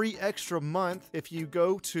 one free extra month if you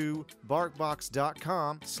go to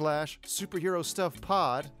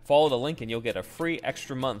barkbox.com/superherostuffpod. Follow the link and you'll get a free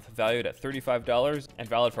extra month valued at $35 and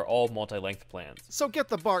valid for all multi-length plans. So get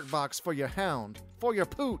the BarkBox for your hound, for your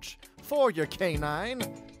pooch, for your canine.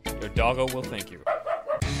 Your doggo will thank you.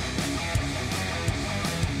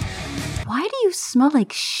 Why do you smell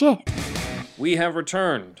like shit? We have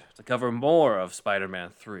returned to cover more of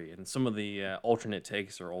Spider-Man 3 and some of the alternate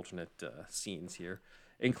takes or alternate scenes here,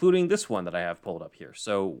 including this one that I have pulled up here.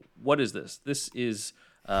 So what is this? This is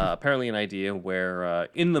apparently an idea where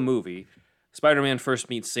in the movie, Spider-Man first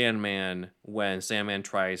meets Sandman when Sandman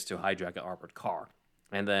tries to hijack an armored car.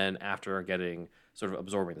 And then after getting sort of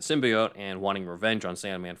absorbing the symbiote and wanting revenge on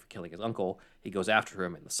Sandman for killing his uncle, he goes after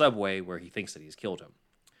him in the subway where he thinks that he's killed him.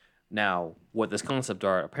 Now, what this concept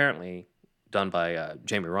art, apparently done by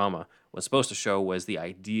Jamie Rama, was supposed to show was the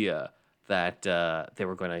idea that they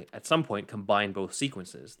were going to, at some point, combine both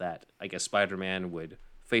sequences. That, I guess, Spider-Man would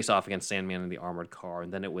face off against Sandman in the armored car,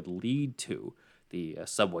 and then it would lead to the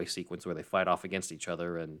subway sequence where they fight off against each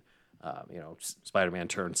other, and, Spider-Man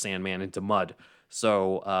turns Sandman into mud.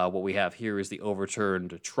 So what we have here is the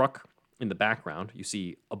overturned truck in the background. You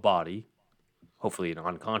see a body, hopefully an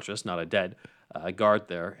unconscious, not a dead, guard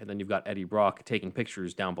there, and then you've got Eddie Brock taking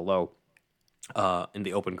pictures down below in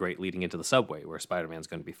the open grate leading into the subway where Spider-Man's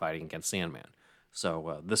going to be fighting against Sandman.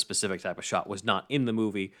 So this specific type of shot was not in the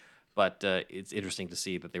movie, but it's interesting to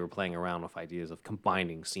see that they were playing around with ideas of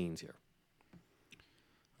combining scenes here.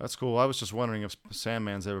 That's cool. I was just wondering if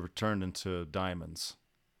Sandman's ever turned into diamonds.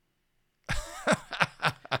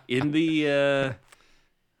 In the, I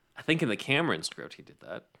think in the Cameron script he did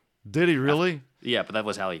that. Did he really? Yeah, but that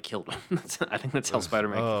was how he killed him. I think that's how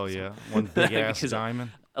Spider-Man kills him. Yeah. One big ass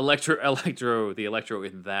diamond. The Electro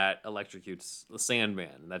in that electrocutes the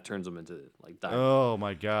Sandman, and that turns him into like diamond. Oh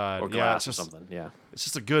my god. Or glass or something. Yeah. It's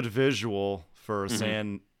just a good visual for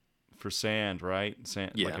sand, right?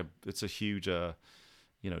 Sand, yeah. It's a huge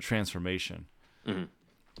transformation. Mm-hmm.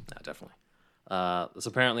 Yeah, definitely. This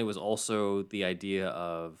apparently was also the idea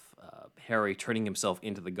of Harry turning himself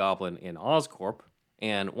into the Goblin in Oscorp.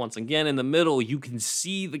 And once again, in the middle, you can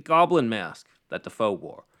see the Goblin mask that Defoe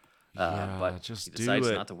wore. But just he decides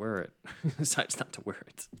do it. not to wear it.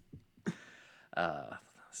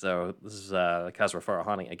 So this is Kazra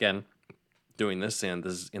Farahani again doing this, and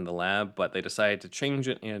this is in the lab. But they decided to change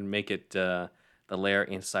it and make it the lair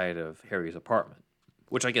inside of Harry's apartment,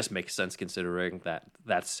 which I guess makes sense considering that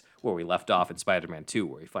that's where we left off in Spider-Man 2,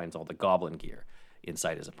 where he finds all the Goblin gear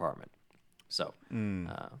inside his apartment. So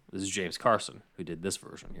this is James Carson who did this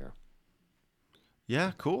version here.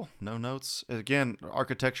 Yeah, cool. No notes. Again,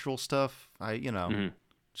 architectural stuff.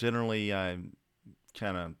 Generally I'm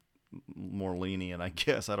kind of more lenient, I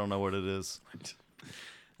guess. I don't know what it is.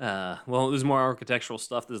 Well, there's more architectural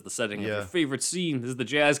stuff. This is the setting of your favorite scene. This is the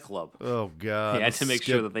jazz club. Oh God! He had to make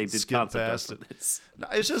sure that they did concept art for this. No,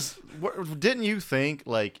 it's just, didn't you think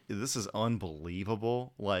like this is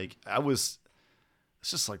unbelievable? Like it's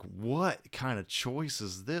just like, what kind of choice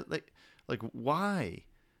is this? Like why?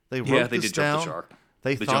 They wrote they this did down. Jump the shark.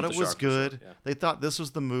 They thought it was good. Sure, yeah. They thought this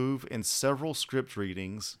was the move in several script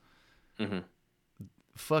readings. Mm-hmm.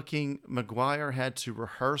 Fucking Maguire had to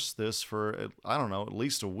rehearse this for, I don't know, at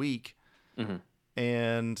least a week. Mm-hmm.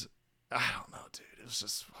 And I don't know, dude. It was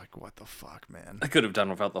just like, what the fuck, man? I could have done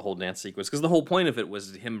without the whole dance sequence, because the whole point of it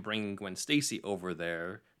was him bringing Gwen Stacy over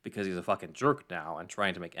there because he's a fucking jerk now and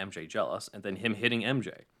trying to make MJ jealous, and then him hitting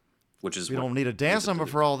MJ, which is... You don't need a dance number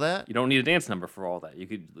for all that. You don't need a dance number for all that. You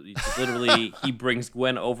could literally, he brings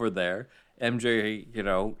Gwen over there, MJ,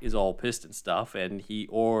 is all pissed and stuff, and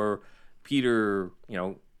Peter,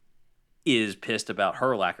 is pissed about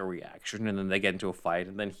her lack of reaction, and then they get into a fight,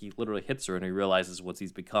 and then he literally hits her, and he realizes what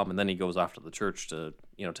he's become, and then he goes off to the church to,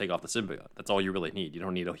 take off the symbiote. That's all you really need. You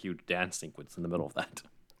don't need a huge dance sequence in the middle of that.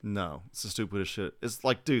 No, it's the stupidest shit. It's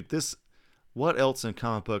like, dude, what else in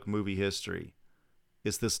comic book movie history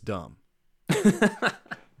is this dumb?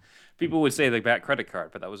 People would say the back credit card,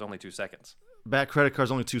 but that was only 2 seconds. Back credit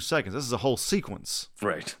card's only 2 seconds. This is a whole sequence.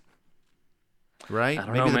 Right?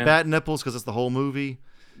 Maybe the bat nipples because it's the whole movie.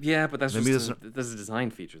 Yeah, but that's this is a design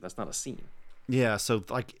feature. That's not a scene. Yeah, so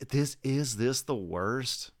like, is this the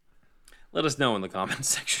worst? Let us know in the comments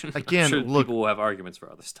section. Again, I'm sure look, people will have arguments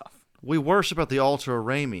for other stuff. We worship at the altar of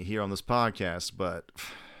Raimi here on this podcast, but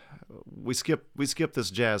we skip this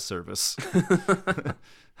jazz service.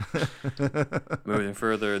 Moving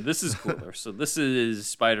further, this is cooler. So this is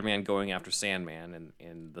Spider-Man going after Sandman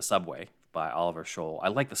in the subway by Oliver Scholl. I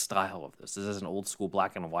like the style of this. This is an old school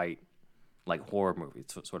black and white, like horror movie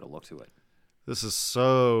sort of look to it. This is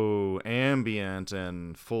so ambient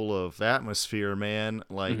and full of atmosphere, man.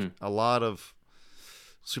 Like a lot of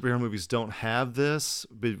superhero movies don't have this.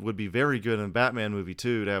 It would be very good in a Batman movie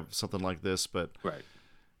too to have something like this, but Right.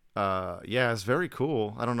 yeah, it's very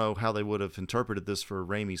cool. I don't know how they would have interpreted this for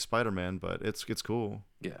Raimi's Spider-Man, but it's cool.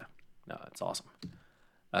 Yeah. No, it's awesome.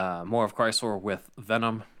 More of Chrysler with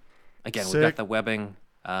Venom. Again, we Sick. got the webbing,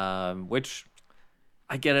 which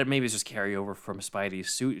I get it. Maybe it's just carryover from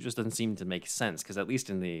Spidey's suit. It just doesn't seem to make sense because at least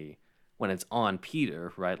when it's on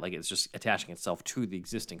Peter, right, like it's just attaching itself to the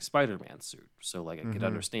existing Spider-Man suit. So like I could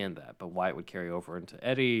understand that, but why it would carry over into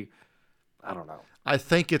Eddie, I don't know. I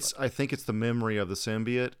think it's the memory of the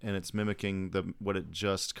symbiote, and it's mimicking what it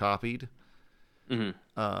just copied. You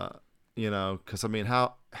know, because I mean,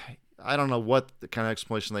 I don't know what the kind of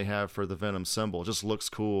explanation they have for the Venom symbol. It just looks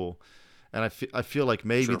cool. And I feel like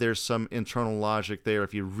maybe there's some internal logic there.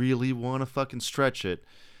 If you really want to fucking stretch it,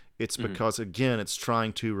 it's because, again, it's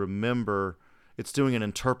trying to remember. It's doing an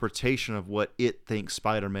interpretation of what it thinks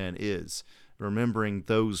Spider-Man is, remembering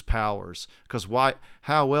those powers. Because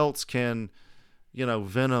how else can,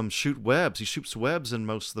 Venom shoot webs? He shoots webs in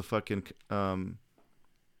most of the fucking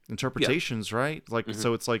interpretations, right? Like,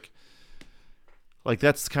 so it's like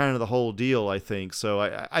that's kind of the whole deal, I think. So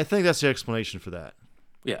I think that's the explanation for that.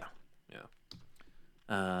 Yeah.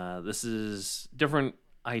 This is different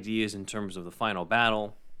ideas in terms of the final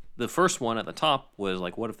battle. The first one at the top was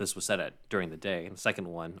like, what if this was set during the day? And the second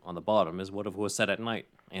one on the bottom is, what if it was set at night?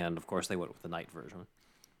 And of course, they went with the night version,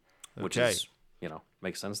 which is,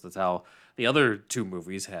 makes sense. That's how the other two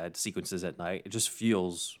movies had sequences at night. It just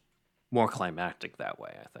feels more climactic that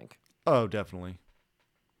way, I think. Oh, definitely.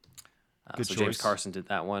 Good so choice. James Carson did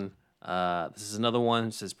that one. This is another one.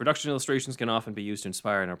 It says, production illustrations can often be used to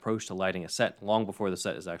inspire an approach to lighting a set long before the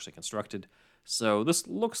set is actually constructed. So this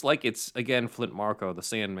looks like it's, again, Flint Marko, the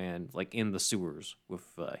Sandman, like in the sewers with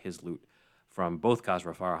his loot from both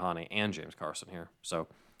Kazra Farahani and James Carson here. So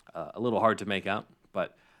a little hard to make out,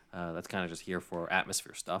 but that's kind of just here for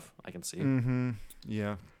atmosphere stuff, I can see. Mm-hmm.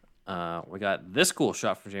 Yeah. We got this cool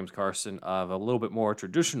shot from James Carson of a little bit more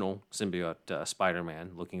traditional symbiote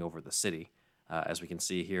Spider-Man looking over the city. As we can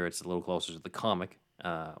see here, it's a little closer to the comic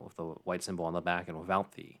with the white symbol on the back and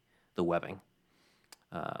without the webbing.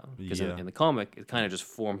 Because in the comic, it kind of just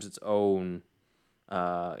forms its own.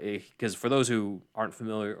 Because for those who aren't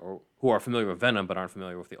familiar or who are familiar with Venom but aren't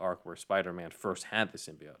familiar with the arc where Spider-Man first had the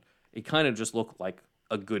symbiote, it kind of just looked like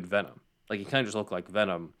a good Venom. Like he kind of just looked like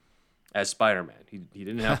Venom as Spider-Man. He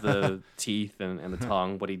didn't have the teeth and the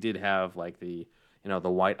tongue, but he did have like the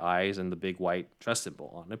white eyes and the big white chest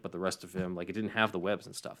symbol on it, but the rest of him, like, it didn't have the webs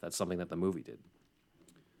and stuff. That's something that the movie did.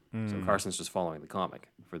 So Carson's just following the comic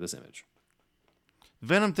for this image.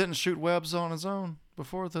 Venom didn't shoot webs on his own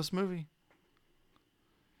before this movie.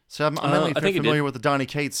 So I'm mainly familiar with the Donny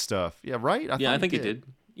Cates stuff. Yeah, right? I think he did.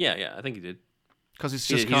 Yeah, I think he did. Because he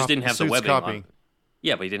just didn't have the webbing on.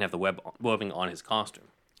 Yeah, but he didn't have the webbing on his costume.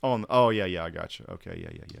 Oh, yeah, I got you.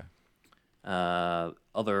 Okay, yeah.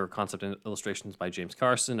 Other concept illustrations by James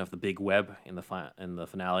Carson of the big web in the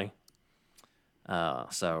finale.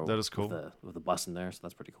 So that is cool. With the bus in there, so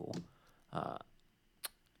that's pretty cool.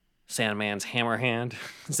 Sandman's hammer hand.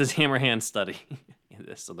 It says hammer hand study in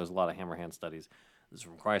this, so there's a lot of hammer hand studies. This is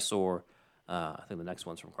from Chrysler. I think the next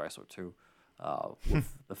one's from Chrysler too.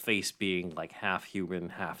 With the face being like half human,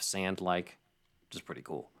 half sand-like, which is pretty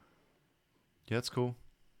cool. Yeah, it's cool.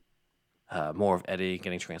 More of Eddie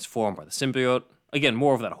getting transformed by the symbiote. Again,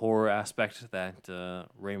 more of that horror aspect that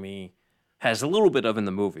Raimi has a little bit of in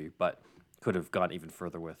the movie, but could have gone even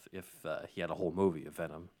further with if he had a whole movie of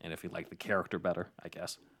Venom and if he liked the character better, I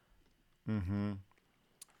guess. Mm-hmm.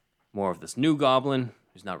 More of this new Goblin.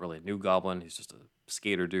 He's not really a new Goblin. He's just a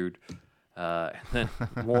skater dude. And then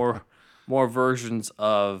more versions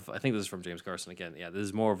of. I think this is from James Carson again. Yeah, this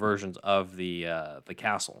is more versions of the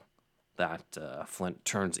castle that Flint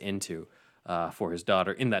turns into for his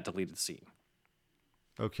daughter in that deleted scene.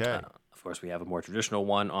 Okay. Of course, we have a more traditional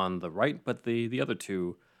one on the right, but the other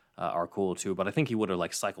two are cool too. But I think he would have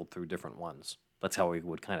like cycled through different ones. That's how we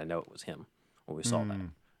would kind of know it was him when we saw that,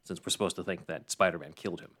 since we're supposed to think that Spider-Man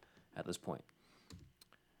killed him at this point.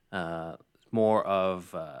 More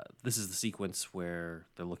of this is the sequence where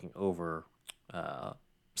they're looking over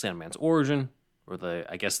Sandman's origin, or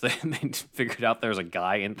I guess they figured out there's a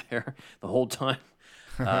guy in there the whole time.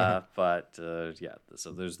 But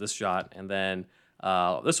so there's this shot, and then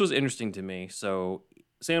this was interesting to me. So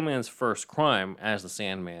Sandman's first crime as the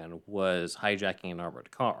Sandman was hijacking an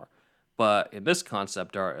armored car. But in this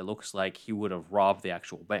concept art, it looks like he would have robbed the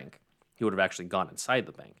actual bank. he would have actually gone inside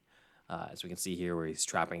the bank. As we can see here, where he's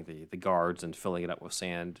trapping the guards and filling it up with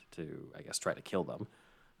sand to, I guess, try to kill them.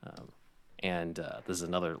 And this is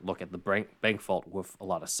another look at the bank vault with a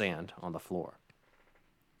lot of sand on the floor.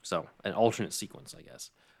 So, an alternate sequence, I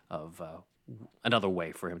guess, of another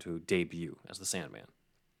way for him to debut as the Sandman.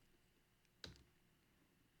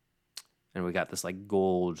 And we got this like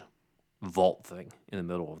gold vault thing in the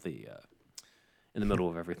middle of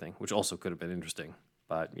everything, which also could have been interesting.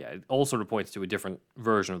 But yeah, it all sort of points to a different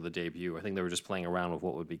version of the debut. I think they were just playing around with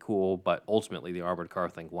what would be cool, but ultimately the armored car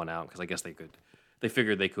thing won out because I guess they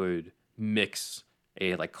figured they could mix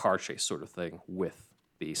a like car chase sort of thing with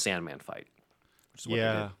the Sandman fight. Which is what they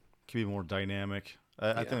did. Could be more dynamic.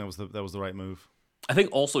 I think that was the right move. I think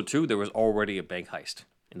also too there was already a bank heist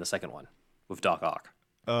in the second one with Doc Ock.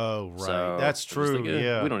 Oh, right. So that's true.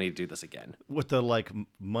 Yeah. We don't need to do this again. With the like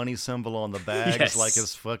money symbol on the bags, Yes. like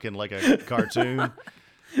it's fucking like a cartoon.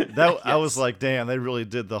 I was like, damn, they really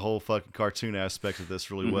did the whole fucking cartoon aspect of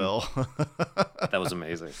this really well. That was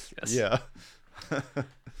amazing. Yes. Yeah.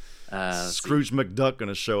 Scrooge McDuck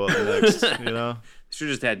gonna show up next, you know? Should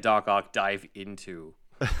have just had Doc Ock dive into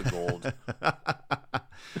the gold.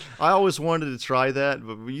 I always wanted to try that,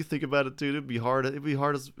 but when you think about it, dude, it'd be hard as it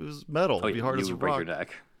was metal. It'd be hard you as a would break rock. your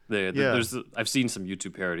neck. Yeah. I've seen some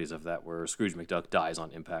YouTube parodies of that where Scrooge McDuck dies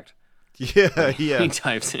on impact. Yeah. He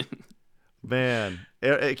dives in. Man,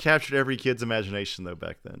 it captured every kid's imagination though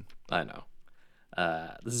back then. I know.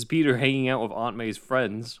 This is Peter hanging out with Aunt May's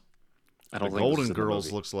friends. I don't The think this Golden is in the Girls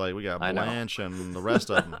movie. looks like we got I know. Blanche and the rest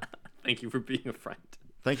of them. Thank you for being a friend.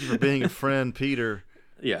 Thank you for being a friend, Peter.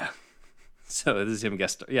 Yeah. So this is him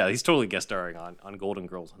Yeah, he's totally guest starring on Golden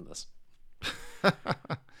Girls in this.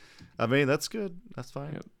 I mean, that's good. That's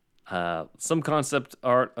fine. Some concept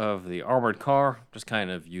art of the armored car, just kind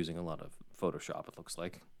of using a lot of Photoshop, it looks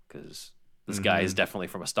like, because this guy is definitely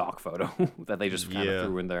from a stock photo that they just kind of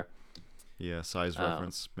threw in there. Yeah, size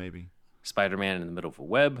reference, maybe. Spider-Man in the middle of a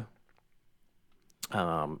web.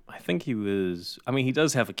 I think he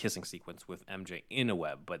does have a kissing sequence with MJ in a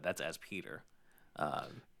web, but that's as Peter.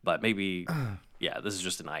 But maybe, this is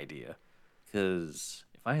just an idea. Because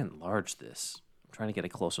if I enlarge this, I'm trying to get a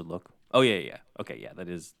closer look. Oh, yeah. Okay, yeah, that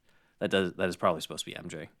is probably supposed to be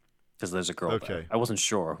MJ. Because there's a girl there. I wasn't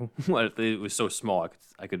sure. It was so small,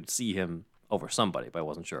 I could see him over somebody, but I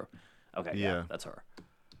wasn't sure. Okay, yeah, that's her.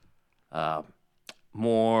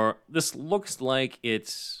 This looks like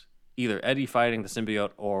it's either Eddie fighting the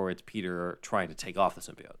symbiote or it's Peter trying to take off the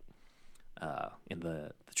symbiote in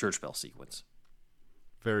the church bell sequence.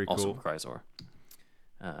 Very cool. Also Chrysor.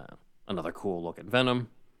 Another cool look at Venom.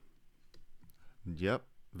 Yep.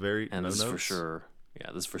 Very. And this notes. is for sure.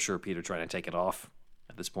 Yeah, this is for sure Peter trying to take it off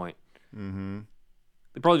at this point. Mm-hmm.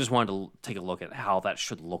 They probably just wanted to take a look at how that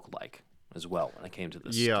should look like as well when it came to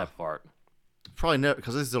this type of art. Probably not,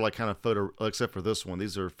 because these are like kind of photo, except for this one,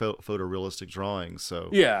 these are photorealistic drawings. So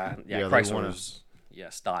Chrysor's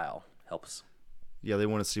style helps. Yeah, they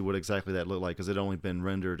want to see what exactly that looked like, because it only been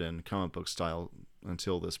rendered in comic book style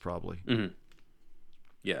until this, probably. Mm-hmm.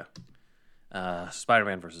 Yeah.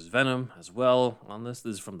 Spider-Man versus Venom as well on this.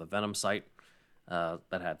 This is from the Venom site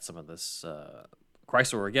that had some of this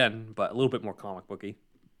Chrysor again, but a little bit more comic booky.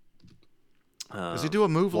 Does he do a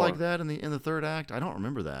move like that in the third act? I don't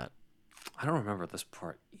remember that. I don't remember this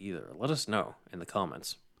part either. Let us know in the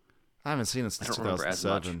comments. I haven't seen it since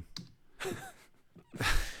 2007.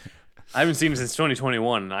 I haven't seen it since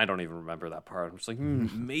 2021, and I don't even remember that part. I'm just like,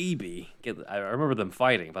 maybe. I remember them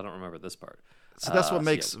fighting, but I don't remember this part. So that's what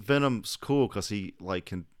makes Venom cool, because he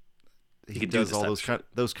can does all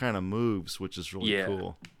those kind of moves, which is really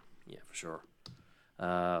cool. Yeah, for sure.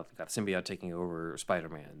 Got symbiote taking over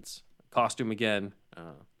Spider-Man's costume again.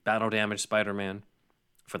 Battle damage Spider-Man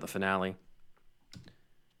for the finale.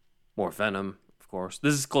 More Venom, of course.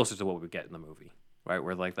 This is closer to what we get in the movie, right?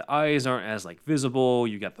 Where like the eyes aren't as like visible.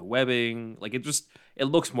 You got the webbing. Like it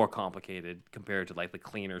looks more complicated compared to like the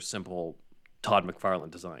cleaner, simple Todd McFarlane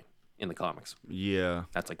design in the comics. Yeah,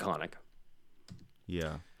 that's iconic.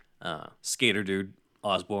 Yeah. Skater dude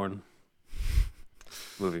Osborn.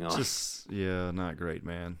 Moving on. Not great,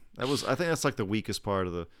 man. I think that's like the weakest part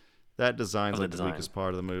of that design's like the weakest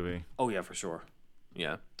part of the movie. Oh yeah, for sure.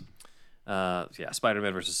 Yeah.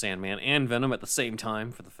 Spider-Man versus Sandman and Venom at the same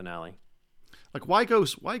time for the finale. Like why go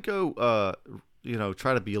try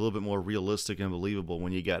to be a little bit more realistic and believable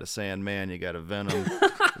when you got a Sandman, you got a Venom, you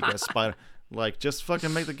got Spider. Like just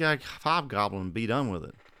fucking make the guy Hobgoblin and be done with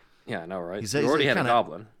it. Yeah, I know, right? He already had a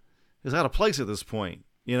Goblin. He's out of place at this point,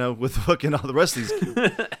 with fucking all the rest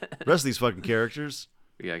of these fucking characters.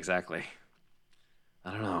 Yeah, exactly.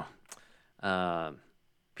 I don't know.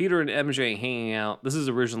 Peter and MJ hanging out. This is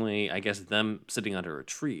originally, I guess, them sitting under a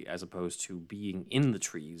tree as opposed to being in the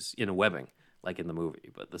trees in a webbing like in the movie.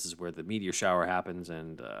 But this is where the meteor shower happens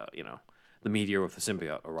and, the meteor with the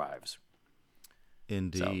symbiote arrives.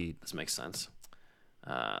 Indeed. So, this makes sense.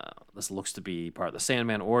 This looks to be part of the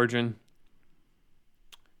Sandman origin,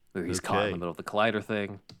 where he's caught in the middle of the collider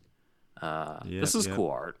thing. This is cool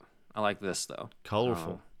art. I like this, though.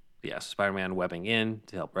 Colorful. Spider-Man webbing in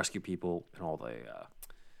to help rescue people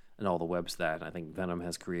and all the webs that I think Venom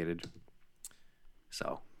has created.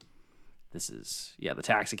 So, this is the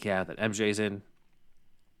taxi cab that MJ's in.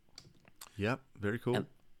 Yep, very cool.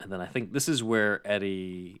 And then I think this is where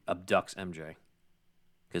Eddie abducts MJ,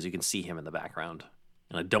 because you can see him in the background.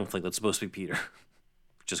 And I don't think that's supposed to be Peter,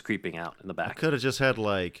 just creeping out in the back. Could have just had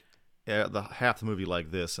half the movie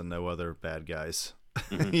like this and no other bad guys.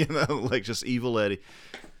 Mm-hmm. Like just evil Eddie.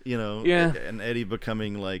 And Eddie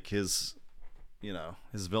becoming like his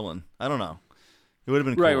villain. I don't know. It would have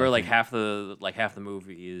been cool, right, where like half the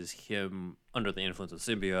movie is him under the influence of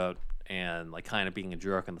the symbiote and like kind of being a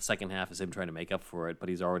jerk, and the second half is him trying to make up for it, but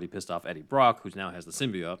he's already pissed off Eddie Brock, who now has the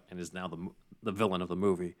symbiote and is now the villain of the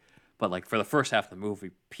movie. But like for the first half of the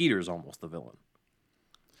movie, Peter's almost the villain.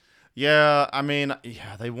 Yeah, I mean,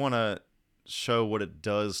 they want to show what it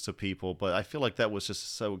does to people, but I feel like that was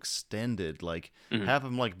just so extended. Like have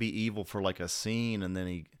him like be evil for like a scene, and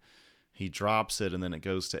then he drops it, and then it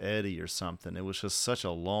goes to Eddie or something. It was just such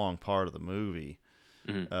a long part of the movie,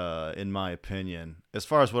 in my opinion, as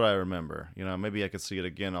far as what I remember. Maybe I could see it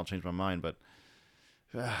again. I'll change my mind, but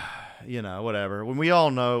whatever. When we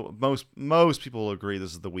all know, most people agree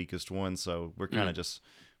this is the weakest one, so we're kind of just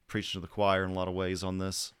preaching to the choir in a lot of ways on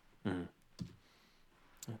this.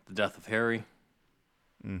 The death of Harry.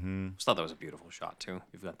 Just thought that was a beautiful shot too.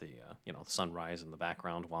 You've got the the sunrise in the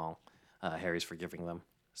background while Harry's forgiving them.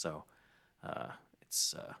 So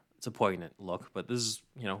it's a poignant look, but this is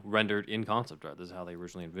rendered in concept art. This is how they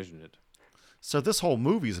originally envisioned it. So this whole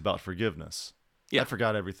movie is about forgiveness. Yeah. I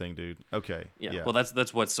forgot everything, dude. Okay. Yeah. Well,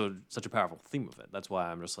 that's what's such a powerful theme of it. That's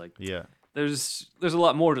why I'm just like, there's a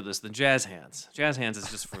lot more to this than Jazz Hands. Jazz Hands is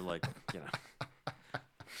just for like,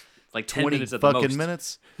 like 10 minutes at the most. Fucking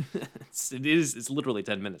minutes? It's literally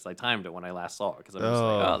 10 minutes. I timed it when I last saw it because I'm just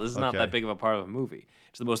like, this is not that big of a part of the movie.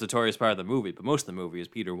 It's the most notorious part of the movie, but most of the movie is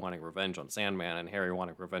Peter wanting revenge on Sandman and Harry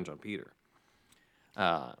wanting revenge on Peter.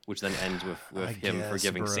 Which then ends with him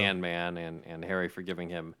forgiving Sandman and Harry forgiving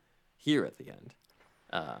him here at the end.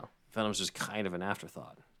 Venom's just kind of an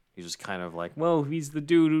afterthought. He's just kind of like, well, he's the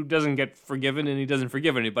dude who doesn't get forgiven and he doesn't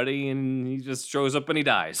forgive anybody and he just shows up and he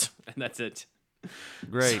dies. And that's it.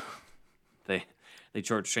 Great. So they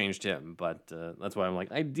shortchanged him, but that's why I'm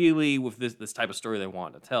like, ideally with this type of story they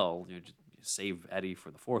want to tell, you save Eddie for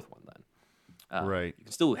the fourth one then. Right. You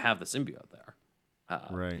can still have the symbiote there.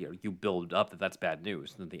 Right. You build up that's bad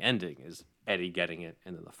news. And then the ending is Eddie getting it,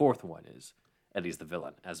 and then the fourth one is Eddie's the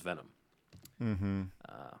villain as Venom.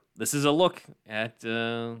 This is a look at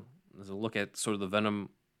sort of the Venom,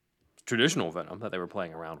 traditional Venom that they were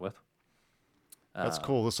playing around with. That's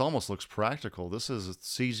cool. This almost looks practical. This is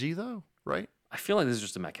CG though, right? I feel like this is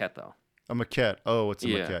just a maquette though. A maquette. Oh, it's a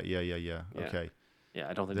maquette. Yeah. Okay. Yeah,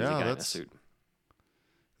 I don't think there's a guy in a suit.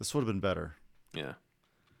 This would have been better. Yeah.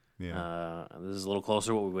 Yeah. This is a little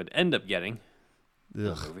closer to what we would end up getting in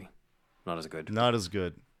the Ugh. movie. Not as good. Not as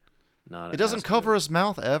good. Not It doesn't as cover good. his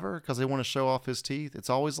mouth ever because they want to show off his teeth. It's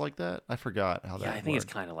always like that. I forgot how that. Yeah, I think it's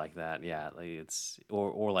worked. kind of like that. Yeah, like it's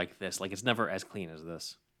or like this. Like it's never as clean as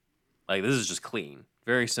this. Like this is just clean,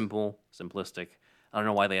 very simple, simplistic. I don't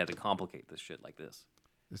know why they had to complicate this shit like this.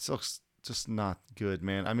 It looks just not good,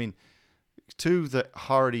 man. I mean, to the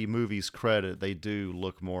Hardy movies' credit, they do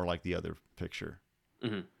look more like the other picture.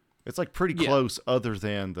 Mm-hmm. It's like pretty close, other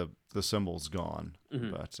than the symbol's gone.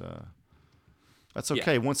 Mm-hmm. But that's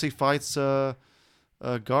okay. Once he fights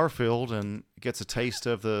Garfield and gets a taste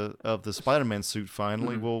of the Spider-Man suit,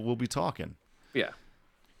 finally, we'll be talking. Yeah.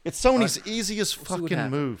 It's Sony's easiest we'll see what fucking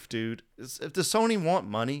happens. move, dude. Does Sony want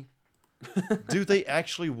money? Do they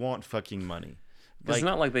actually want fucking money? It's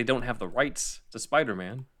not like they don't have the rights to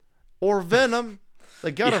Spider-Man. Or Venom.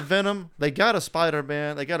 They got a Venom. They got a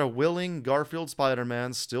Spider-Man. They got a willing Garfield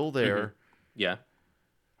Spider-Man still there. Yeah.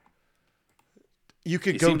 You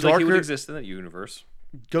could It go seems like he would darker. exist in that universe.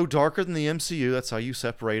 Go darker than the MCU. That's how you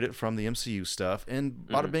separate it from the MCU stuff. And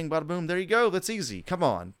bada bing, bada boom. There you go. That's easy. Come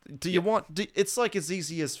on. Do you want? It's like as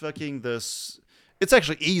easy as fucking this. It's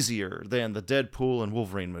actually easier than the Deadpool and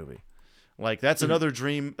Wolverine movie. Like that's another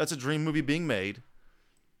dream. That's a dream movie being made.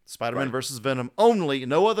 Spider-Man versus Venom only.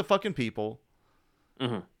 No other fucking people.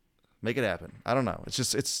 Make it happen. I don't know. It's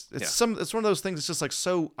just it's one of those things. It's just like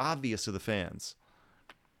so obvious to the fans.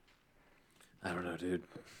 I don't know, dude.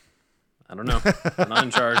 I don't know. I'm not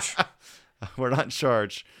in charge. We're not in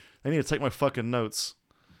charge. I need to take my fucking notes.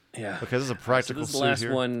 Yeah. Okay, this is a practical so this is the last suit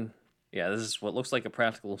here. one. Yeah, this is what looks like a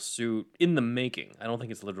practical suit in the making. I don't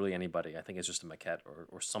think it's literally anybody. I think it's just a maquette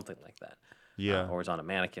or something like that. Yeah. Or it's on a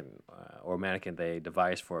mannequin or a mannequin they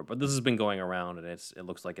devised for it. But this has been going around, and it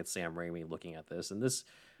looks like it's Sam Raimi looking at this. And this,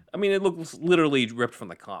 I mean, it looks literally ripped from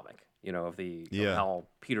the comic. Of how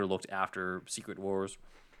Peter looked after Secret Wars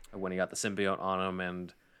when he got the symbiote on him,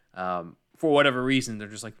 and for whatever reason, they're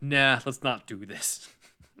just like, nah, let's not do this.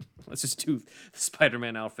 Let's just do the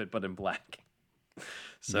Spider-Man outfit, but in black.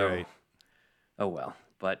 So, Right. Oh well.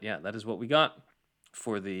 But yeah, that is what we got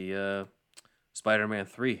for the Spider-Man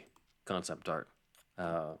 3 concept art.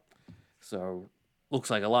 So, looks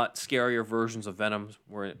like a lot scarier versions of Venom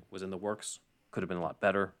where it was in the works. Could have been a lot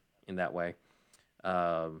better in that way.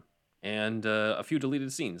 And a few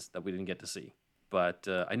deleted scenes that we didn't get to see. But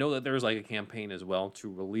I know that there's like a campaign as well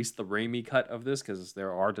to release the Raimi cut of this because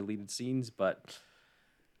there are deleted scenes, but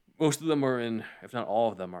most of them are in, if not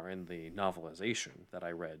all of them, are in the novelization that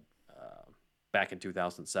I read back in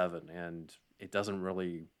 2007, and it doesn't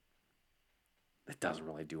really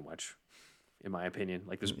do much, in my opinion.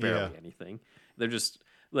 Like there's barely anything.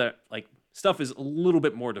 Like stuff is a little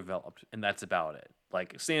bit more developed, and that's about it.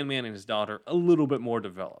 Like Sandman and his daughter, a little bit more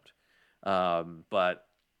developed. But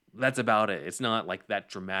that's about it. It's not like that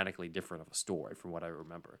dramatically different of a story from what I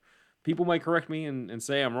remember. People might correct me and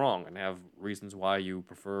say I'm wrong and have reasons why you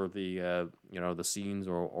prefer the the scenes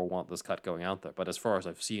or want this cut going out there. But as far as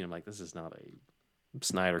I've seen, I'm like, this is not a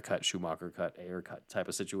Snyder cut, Schumacher cut, Ayer cut type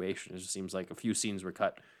of situation. It just seems like a few scenes were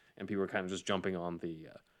cut and people were kind of just jumping on the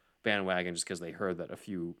bandwagon just because they heard that a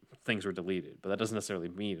few things were deleted. But that doesn't necessarily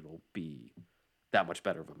mean it'll be that much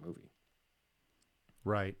better of a movie.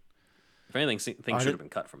 Right. If anything, things should have been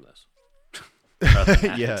cut from this. Rather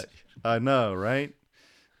than Yeah, added. I know, right?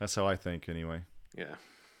 That's how I think, anyway. Yeah.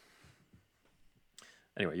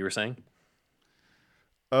 Anyway, you were saying?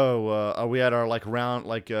 Oh, are we at our round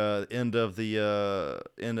end of the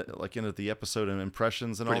end of the episode and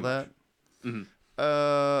impressions and Pretty all much. that?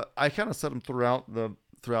 Mm-hmm. I kind of said them throughout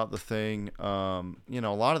the thing. A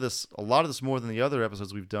lot of this more than the other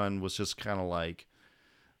episodes we've done was just kind of like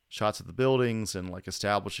shots of the buildings and like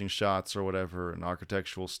establishing shots or whatever and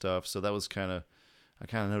architectural stuff. So that was I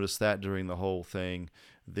kind of noticed that during the whole thing.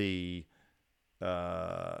 The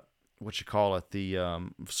the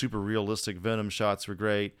super realistic Venom shots were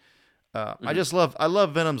great. I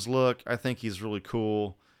love Venom's look. I think he's really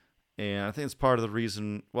cool, and I think it's part of the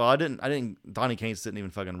reason. Well, I didn't. Donnie Cates didn't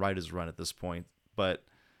even fucking write his run at this point, but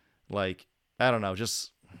like I don't know. I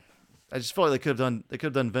just feel like they could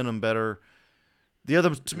have done Venom better. The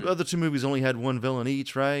other two movies only had one villain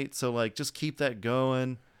each, right? So like, just keep that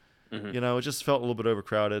going. Mm-hmm. It just felt a little bit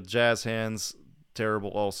overcrowded. Jazz Hands,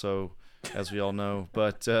 terrible also, as we all know.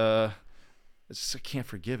 But I can't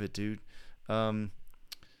forgive it, dude. But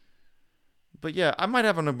yeah, I might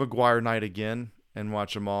have a Maguire night again and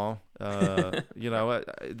watch them all.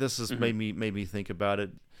 This has made me think about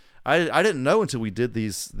it. I didn't know until we did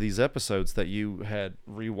these episodes that you had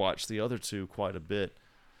rewatched the other two quite a bit.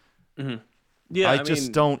 Mm-hmm. Yeah, I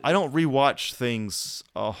don't rewatch things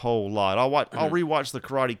a whole lot. I'll rewatch The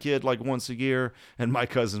Karate Kid like once a year, and My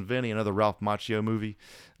Cousin Vinny, another Ralph Macchio movie,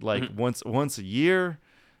 like once a year.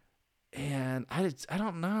 And I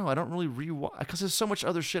don't know. I don't really rewatch because there's so much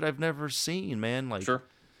other shit I've never seen, man. Like, sure.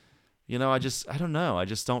 I don't know. I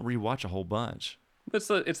just don't rewatch a whole bunch. It's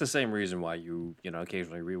the same reason why you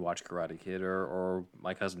occasionally rewatch Karate Kid or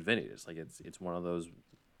My Cousin Vinny. It's like it's one of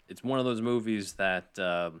those movies that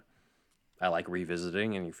I like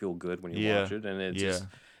revisiting, and you feel good when you watch it, and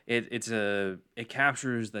it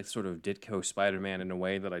captures that sort of Ditko Spider-Man in a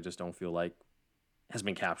way that I just don't feel like has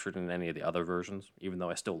been captured in any of the other versions, even though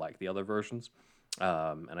I still like the other versions.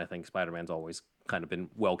 And I think Spider-Man's always kind of been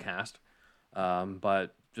well cast.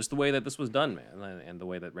 But just the way that this was done, man, and the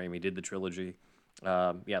way that Raimi did the trilogy,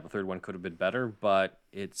 the third one could have been better, but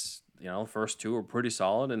it's, the first two are pretty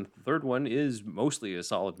solid, and the third one is mostly a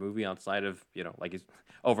solid movie outside of, it's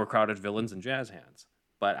overcrowded villains and jazz hands.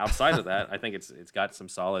 But outside of that, I think it's got some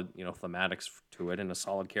solid, thematics to it and a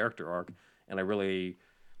solid character arc. And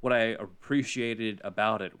what I appreciated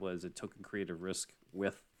about it was it took a creative risk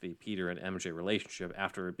with the Peter and MJ relationship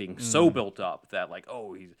after it being so built up that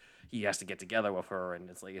he has to get together with her, and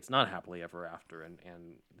it's not happily ever after. And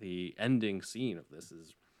the ending scene of this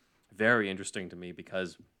is very interesting to me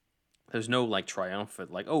because there's no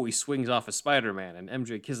triumphant he swings off as Spider-Man and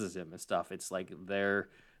MJ kisses him and stuff. It's like they're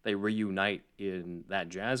they reunite in that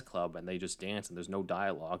jazz club and they just dance and there's no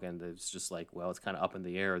dialogue and it's just like, well, it's kind of up in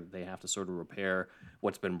the air. They have to sort of repair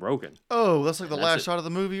what's been broken. Oh, that's like the And last that's it. shot of the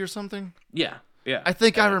movie or something? Yeah. I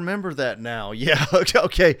think I remember that now. Yeah.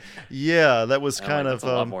 Okay. Yeah, that was kind of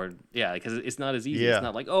that's a lot more. Yeah, because it's not as easy. Yeah. It's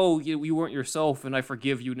not like, oh, you weren't yourself, and I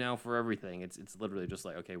forgive you now for everything. It's literally just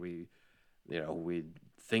like, okay,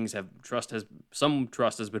 some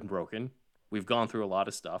trust has been broken. We've gone through a lot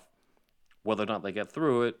of stuff. Whether or not they get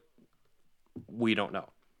through it, we don't know,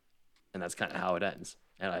 and that's kind of how it ends.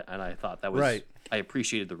 And I thought that was Right. I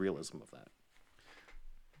appreciated the realism of that.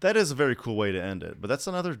 That is a very cool way to end it. But that's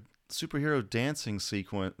another superhero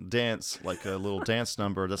dance, like a little dance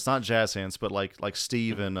number. That's not jazz hands, but like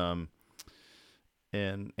Steve and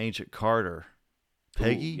Ancient Carter.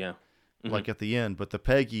 Peggy? Ooh, yeah. Mhm. Like at the end. But the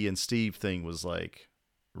Peggy and Steve thing was like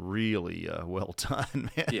really well done,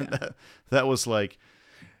 man. Yeah. That was like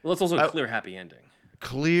Well, it's also a clear, happy ending.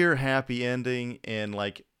 clear, happy ending. And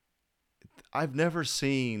like, I've never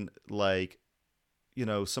seen like,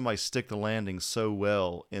 somebody stick the landing so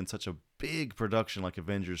well in such a big production like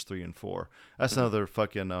Avengers 3 and 4. That's another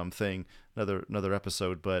fucking thing, another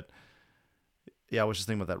episode. But yeah, I was just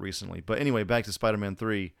thinking about that recently. But anyway, back to Spider-Man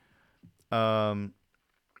 3.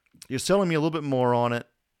 You're selling me a little bit more on it.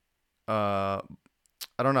 I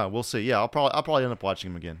don't know. We'll see. Yeah, I'll probably end up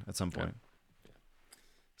watching him again at some point.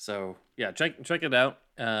 So yeah, check it out.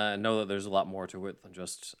 Know that there's a lot more to it than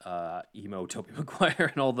just emo Tobey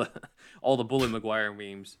Maguire and all the Bully Maguire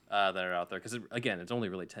memes that are out there. Because again, it's only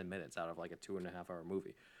really 10 minutes out of like a 2.5-hour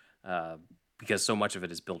movie, because so much of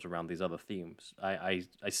it is built around these other themes. I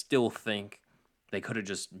still think they could have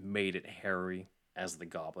just made it Harry as the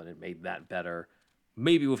Goblin and made that better.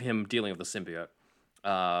 Maybe with him dealing with the symbiote.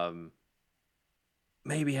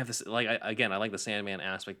 Maybe have this, like, I like the Sandman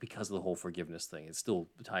aspect because of the whole forgiveness thing. It still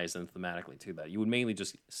ties in thematically to that. You would mainly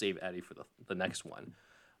just save Eddie for the next one.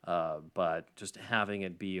 But just having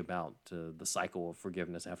it be about the cycle of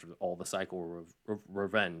forgiveness after all the cycle of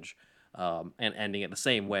revenge, and ending it the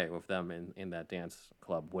same way with them in that dance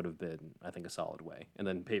club would have been, I think, a solid way. And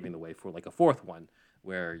then paving the way for like a fourth one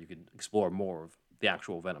where you could explore more of the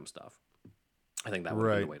actual Venom stuff. I think that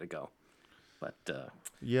would be the way to go. But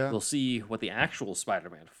Yeah. we'll see what the actual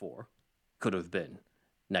Spider-Man 4 could have been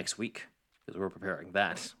next week, because we're preparing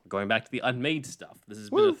that. We're going back to the unmade stuff. This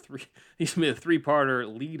has been a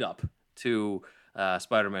three-parter lead up to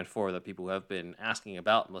Spider-Man 4 that people have been asking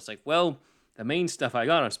about. And it's like, well, the main stuff I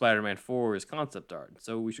got on Spider-Man 4 is concept art,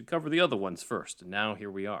 so we should cover the other ones first. And now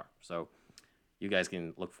here we are. So you guys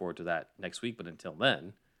can look forward to that next week. But until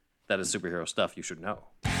then, that is superhero stuff you should know.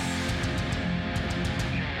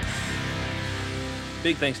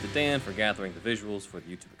 Big thanks to Dan for gathering the visuals for the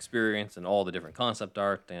YouTube experience and all the different concept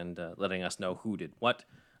art and letting us know who did what.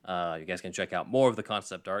 You guys can check out more of the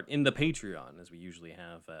concept art in the Patreon, as we usually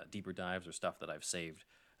have deeper dives or stuff that I've saved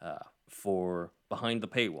for behind the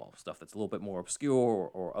paywall, stuff that's a little bit more obscure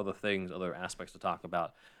or other things, other aspects to talk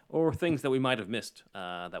about, or things that we might have missed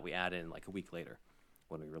that we add in like a week later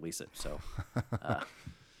when we release it. So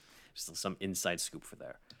just some inside scoop for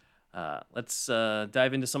there. Let's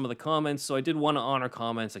dive into some of the comments. So I did want to honor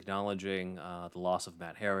comments acknowledging the loss of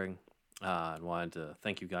Matt Herring, and wanted to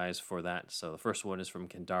thank you guys for that. So the first one is from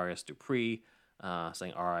Kendarius Dupree,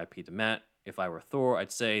 saying R.I.P. to Matt. If I were Thor,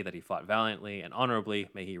 I'd say that he fought valiantly and honorably.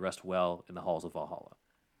 May he rest well in the halls of Valhalla.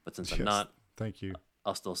 But since I'm not, Thank you.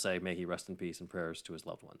 I'll still say may he rest in peace and prayers to his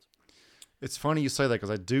loved ones. It's funny you say that because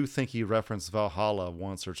I do think he referenced Valhalla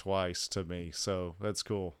once or twice to me, so that's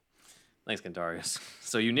cool. Thanks, Kendarius.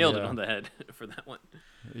 So you nailed it on the head for that one.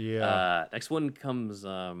 Yeah. Next one comes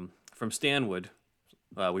from Stanwood.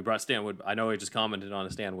 We brought Stanwood. I know I just commented on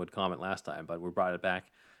a Stanwood comment last time, but we brought it back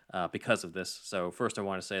because of this. So first I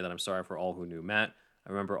want to say that I'm sorry for all who knew Matt.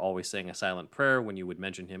 I remember always saying a silent prayer when you would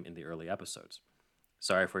mention him in the early episodes.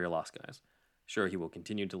 Sorry for your loss, guys. Sure, he will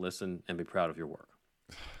continue to listen and be proud of your work.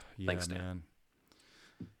 Thanks, Stan. Man.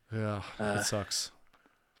 Yeah, it sucks.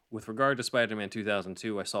 With regard to Spider-Man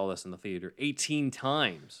 2002, I saw this in the theater 18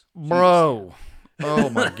 times. Bro. Oh,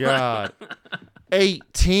 my God.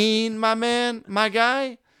 18, my man, my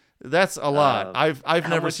guy? That's a lot. I've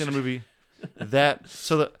never seen a movie that...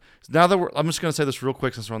 Now that I'm just going to say this real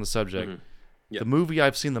quick since we're on the subject. Mm-hmm. Yep. The movie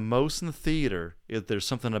I've seen the most in the theater is There's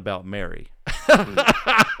Something About Mary.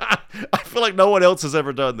 I feel like no one else has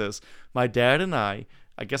ever done this. My dad and I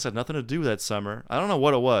guess had nothing to do that summer. I don't know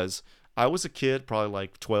what it was. I was a kid, probably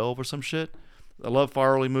like 12 or some shit. I love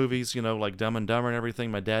Farley movies, like Dumb and Dumber and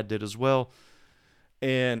everything. My dad did as well.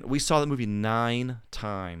 And we saw that movie 9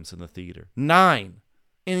 times in the theater. 9!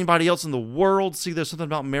 Anybody else in the world see There's Something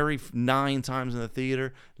About Mary 9 times in the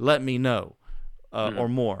theater? Let me know. or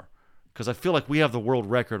more, because I feel like we have the world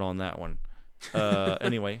record on that one.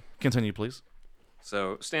 Anyway, continue, please.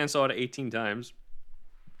 So Stan saw it 18 times.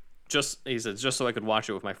 He said, just so I could watch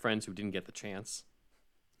it with my friends who didn't get the chance.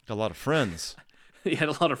 Got a lot of friends. He had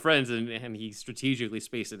a lot of friends, and he strategically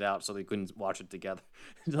spaced it out so they couldn't watch it together.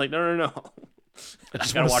 He's like, no. I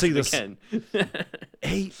just gotta want to watch see it this. again.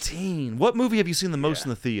 18. What movie have you seen the most in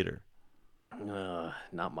the theater?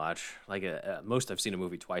 Not much. Like most, I've seen a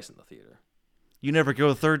movie twice in the theater. You never go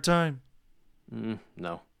a third time?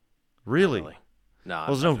 No. Really? No. Well,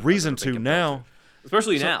 there's no reason to now.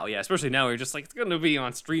 Especially now, Especially now, you're just like, it's going to be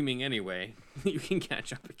on streaming anyway. You can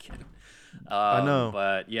catch up again. I know.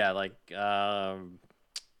 But yeah, like,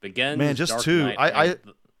 Begins, Man, just Dark two. Knight, and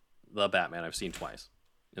the Batman I've seen twice.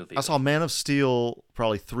 In the theater. I saw Man of Steel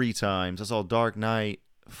probably 3 times. I saw Dark Knight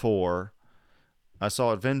 4. I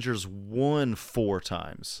saw Avengers 1 4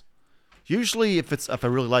 times. Usually, if I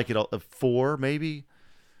really like it, 4 maybe.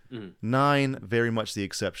 9 very much the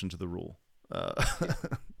exception to the rule.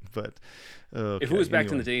 But okay, if it was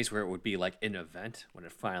back in the days where it would be like an event when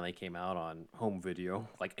it finally came out on home video,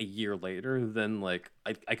 like a year later, then like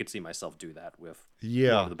I could see myself do that with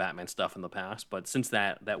the Batman stuff in the past. But since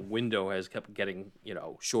that window has kept getting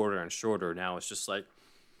shorter and shorter, now it's just like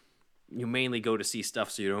you mainly go to see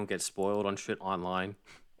stuff so you don't get spoiled on shit online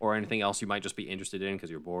or anything else you might just be interested in because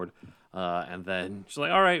you're bored. And then just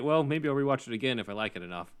like, all right, well maybe I'll rewatch it again if I like it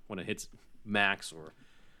enough when it hits Max or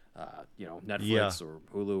Netflix or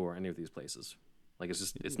Hulu or any of these places. Like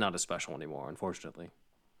it's not as special anymore, unfortunately.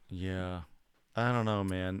 Yeah, I don't know,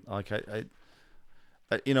 man. Like I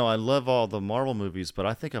love all the Marvel movies, but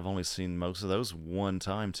I think I've only seen most of those one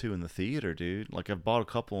time too in the theater, dude. Like I've bought a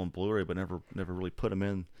couple on Blu-ray, but never really put them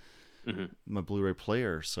in my Blu-ray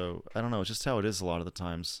player. So I don't know. It's just how it is a lot of the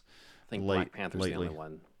times. I think Black Panther's the only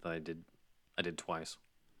one that I did twice.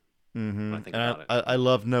 Mm-hmm. I think about it. I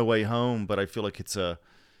love No Way Home, but I feel like it's a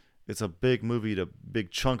big movie,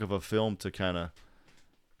 big chunk of a film to kind of.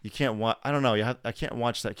 You can't watch. I don't know. I can't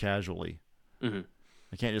watch that casually. Mm-hmm.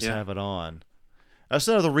 I can't just have it on. That's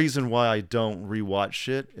another reason why I don't rewatch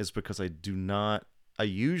shit is because I do not. I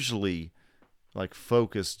usually like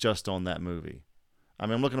focus just on that movie. I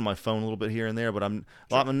mean, I'm looking at my phone a little bit here and there, but I'm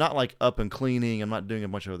not like up and cleaning. I'm not doing a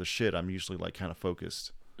bunch of other shit. I'm usually like kind of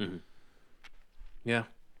focused. Mm-hmm. Yeah,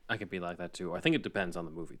 I could be like that too. I think it depends on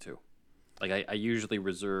the movie too. Like I usually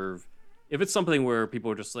reserve if it's something where people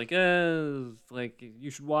are just like, like you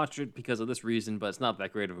should watch it because of this reason, but it's not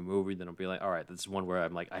that great of a movie, then I'll be like, all right, this is one where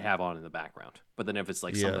I'm like I have on in the background. But then if it's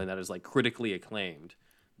like something that is like critically acclaimed,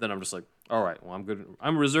 then I'm just like, all right, well I'm good.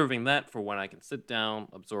 I'm reserving that for when I can sit down,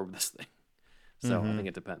 absorb this thing. So I think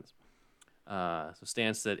it depends. So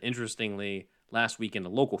Stan said, interestingly, last weekend a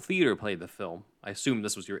local theater played the film. I assume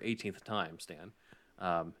this was your 18th time, Stan.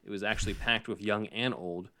 It was actually packed with young and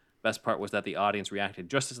old. Best part was that the audience reacted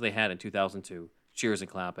just as they had in 2002. Cheers and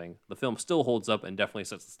clapping. The film still holds up and definitely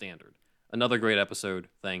sets the standard. Another great episode.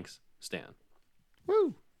 Thanks, Stan.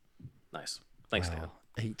 Woo! Nice. Thanks, Stan.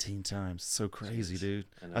 18 times. So crazy, dude.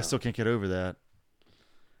 I I still can't get over that.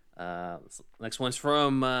 Next one's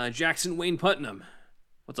from Jackson Wayne Putnam.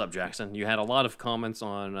 What's up, Jackson? You had a lot of comments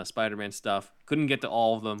on Spider-Man stuff. Couldn't get to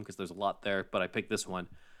all of them because there's a lot there, but I picked this one.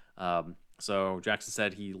 So Jackson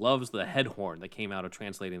said he loves the head horn that came out of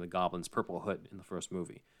translating the Goblin's purple hood in the first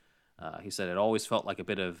movie. He said it always felt like a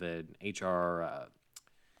bit of an HR...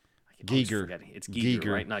 Giger. It's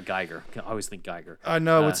Giger, right? Not Geiger. I always think Geiger. I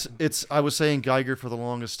know it's. I was saying Geiger for the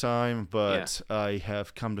longest time, but I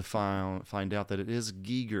have come to find out that it is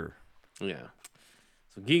Giger. Yeah.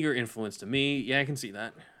 So Giger influence to me, yeah, I can see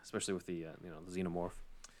that, especially with the the xenomorph.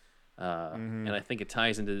 And I think it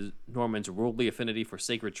ties into Norman's worldly affinity for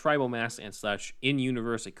sacred tribal masks and such. In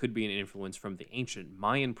universe, it could be an influence from the ancient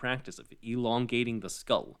Mayan practice of elongating the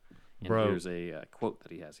skull. And here's a quote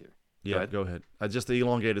that he has here. Yeah, go ahead. Just the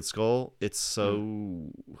elongated skull. It's so,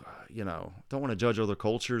 don't want to judge other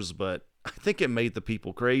cultures, but I think it made the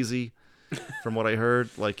people crazy from what I heard.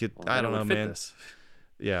 Like it, I don't know, man. This.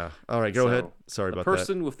 Yeah. All right, go ahead. Sorry about that. The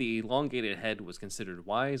person with the elongated head was considered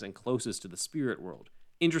wise and closest to the spirit world.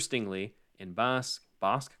 Interestingly, in Basque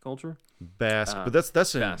culture, Basque, but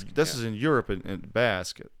that's is in Europe and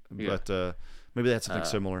Basque, but maybe that's something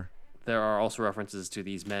similar. There are also references to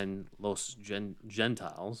these men, los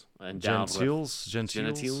Gentiles, Gentiles,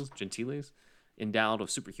 endowed of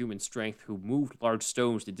superhuman strength, who moved large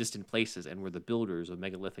stones to distant places and were the builders of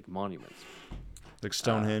megalithic monuments. Like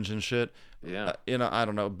Stonehenge and shit. Yeah. I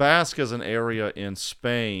don't know. Basque is an area in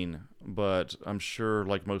Spain, but I'm sure,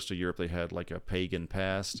 like most of Europe, they had like a pagan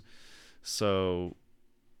past. So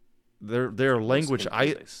their language,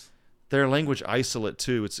 their language isolate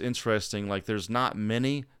too. It's interesting. Like there's not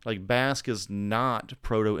many. Like Basque is not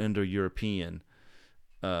Proto-Indo-European.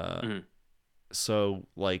 So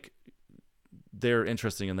like they're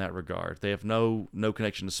interesting in that regard. They have no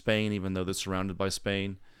connection to Spain, even though they're surrounded by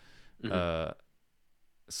Spain.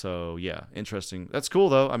 So yeah, interesting. That's cool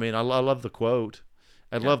though. I mean, I love the quote.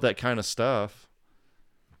 I love that kind of stuff.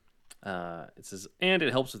 It says, and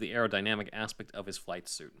it helps with the aerodynamic aspect of his flight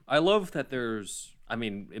suit. I love that there's, I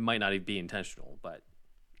mean, it might not even be intentional, but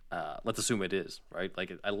let's assume it is, right?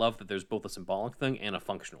 Like, I love that there's both a symbolic thing and a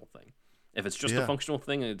functional thing. If it's just a functional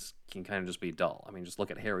thing, it can kind of just be dull. I mean, just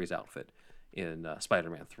look at Harry's outfit in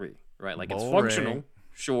Spider-Man 3, right? Like, boring. It's functional,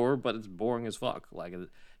 sure, but it's boring as fuck. Like,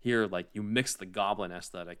 here, like, you mix the goblin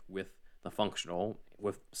aesthetic with the functional,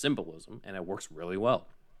 with symbolism, and it works really well.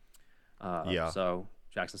 So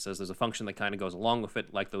Jackson says there's a function that kind of goes along with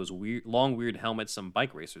it, like those weird helmets some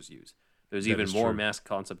bike racers use. There's even more mask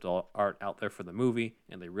concept art out there for the movie,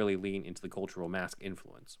 and they really lean into the cultural mask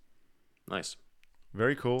influence. Nice.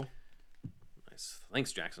 Very cool. Nice.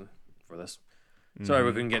 Thanks, Jackson, for this. Sorry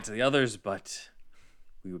we couldn't get to the others, but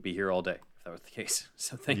we would be here all day if that was the case.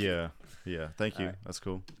 So thank you. Yeah. Thank you. Right. That's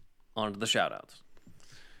cool. On to the shout-outs.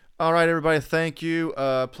 All right, everybody, thank you.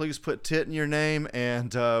 Please put tit in your name,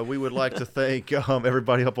 and we would like to thank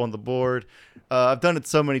everybody up on the board. I've done it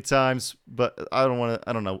so many times, but I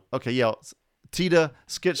don't know. Okay, yeah. Tita,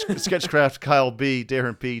 Sketchcraft, Kyle B,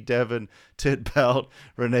 Darren P, Devin, Tit Bout,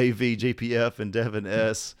 Renee V, JPF, and Devin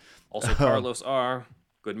S. Also, Carlos R.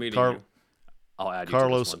 Good meeting you. I'll add you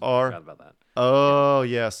Carlos to this one. R. I forgot about that. Oh,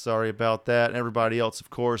 yeah, sorry about that. And everybody else, of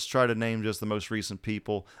course, try to name just the most recent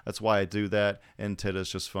people. That's why I do that. And Ted is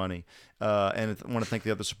just funny. And I want to thank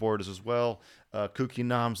the other supporters as well. Kooky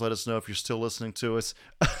Noms, let us know if you're still listening to us.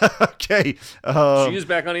 Okay. She is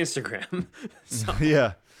back on Instagram. So.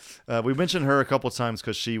 Yeah. We mentioned her a couple of times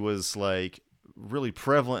because she was like really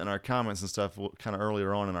prevalent in our comments and stuff kind of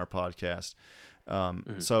earlier on in our podcast.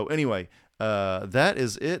 So anyway, that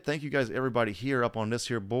is it. Thank you guys, everybody here up on this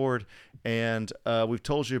here board. And we've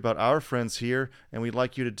told you about our friends here, and we'd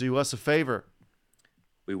like you to do us a favor.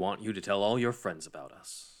 We want you to tell all your friends about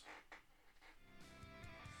us.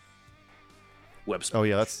 Website. Oh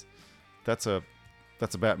yeah, that's a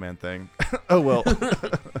Batman thing. Oh well.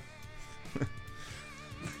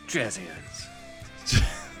 Jazz hands.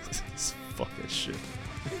 Fuck that shit.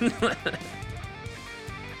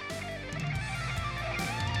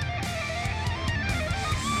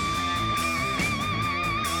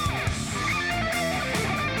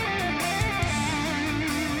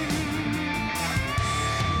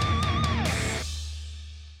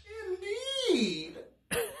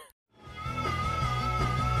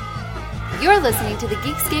 You're listening to the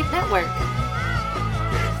Geekscape Network.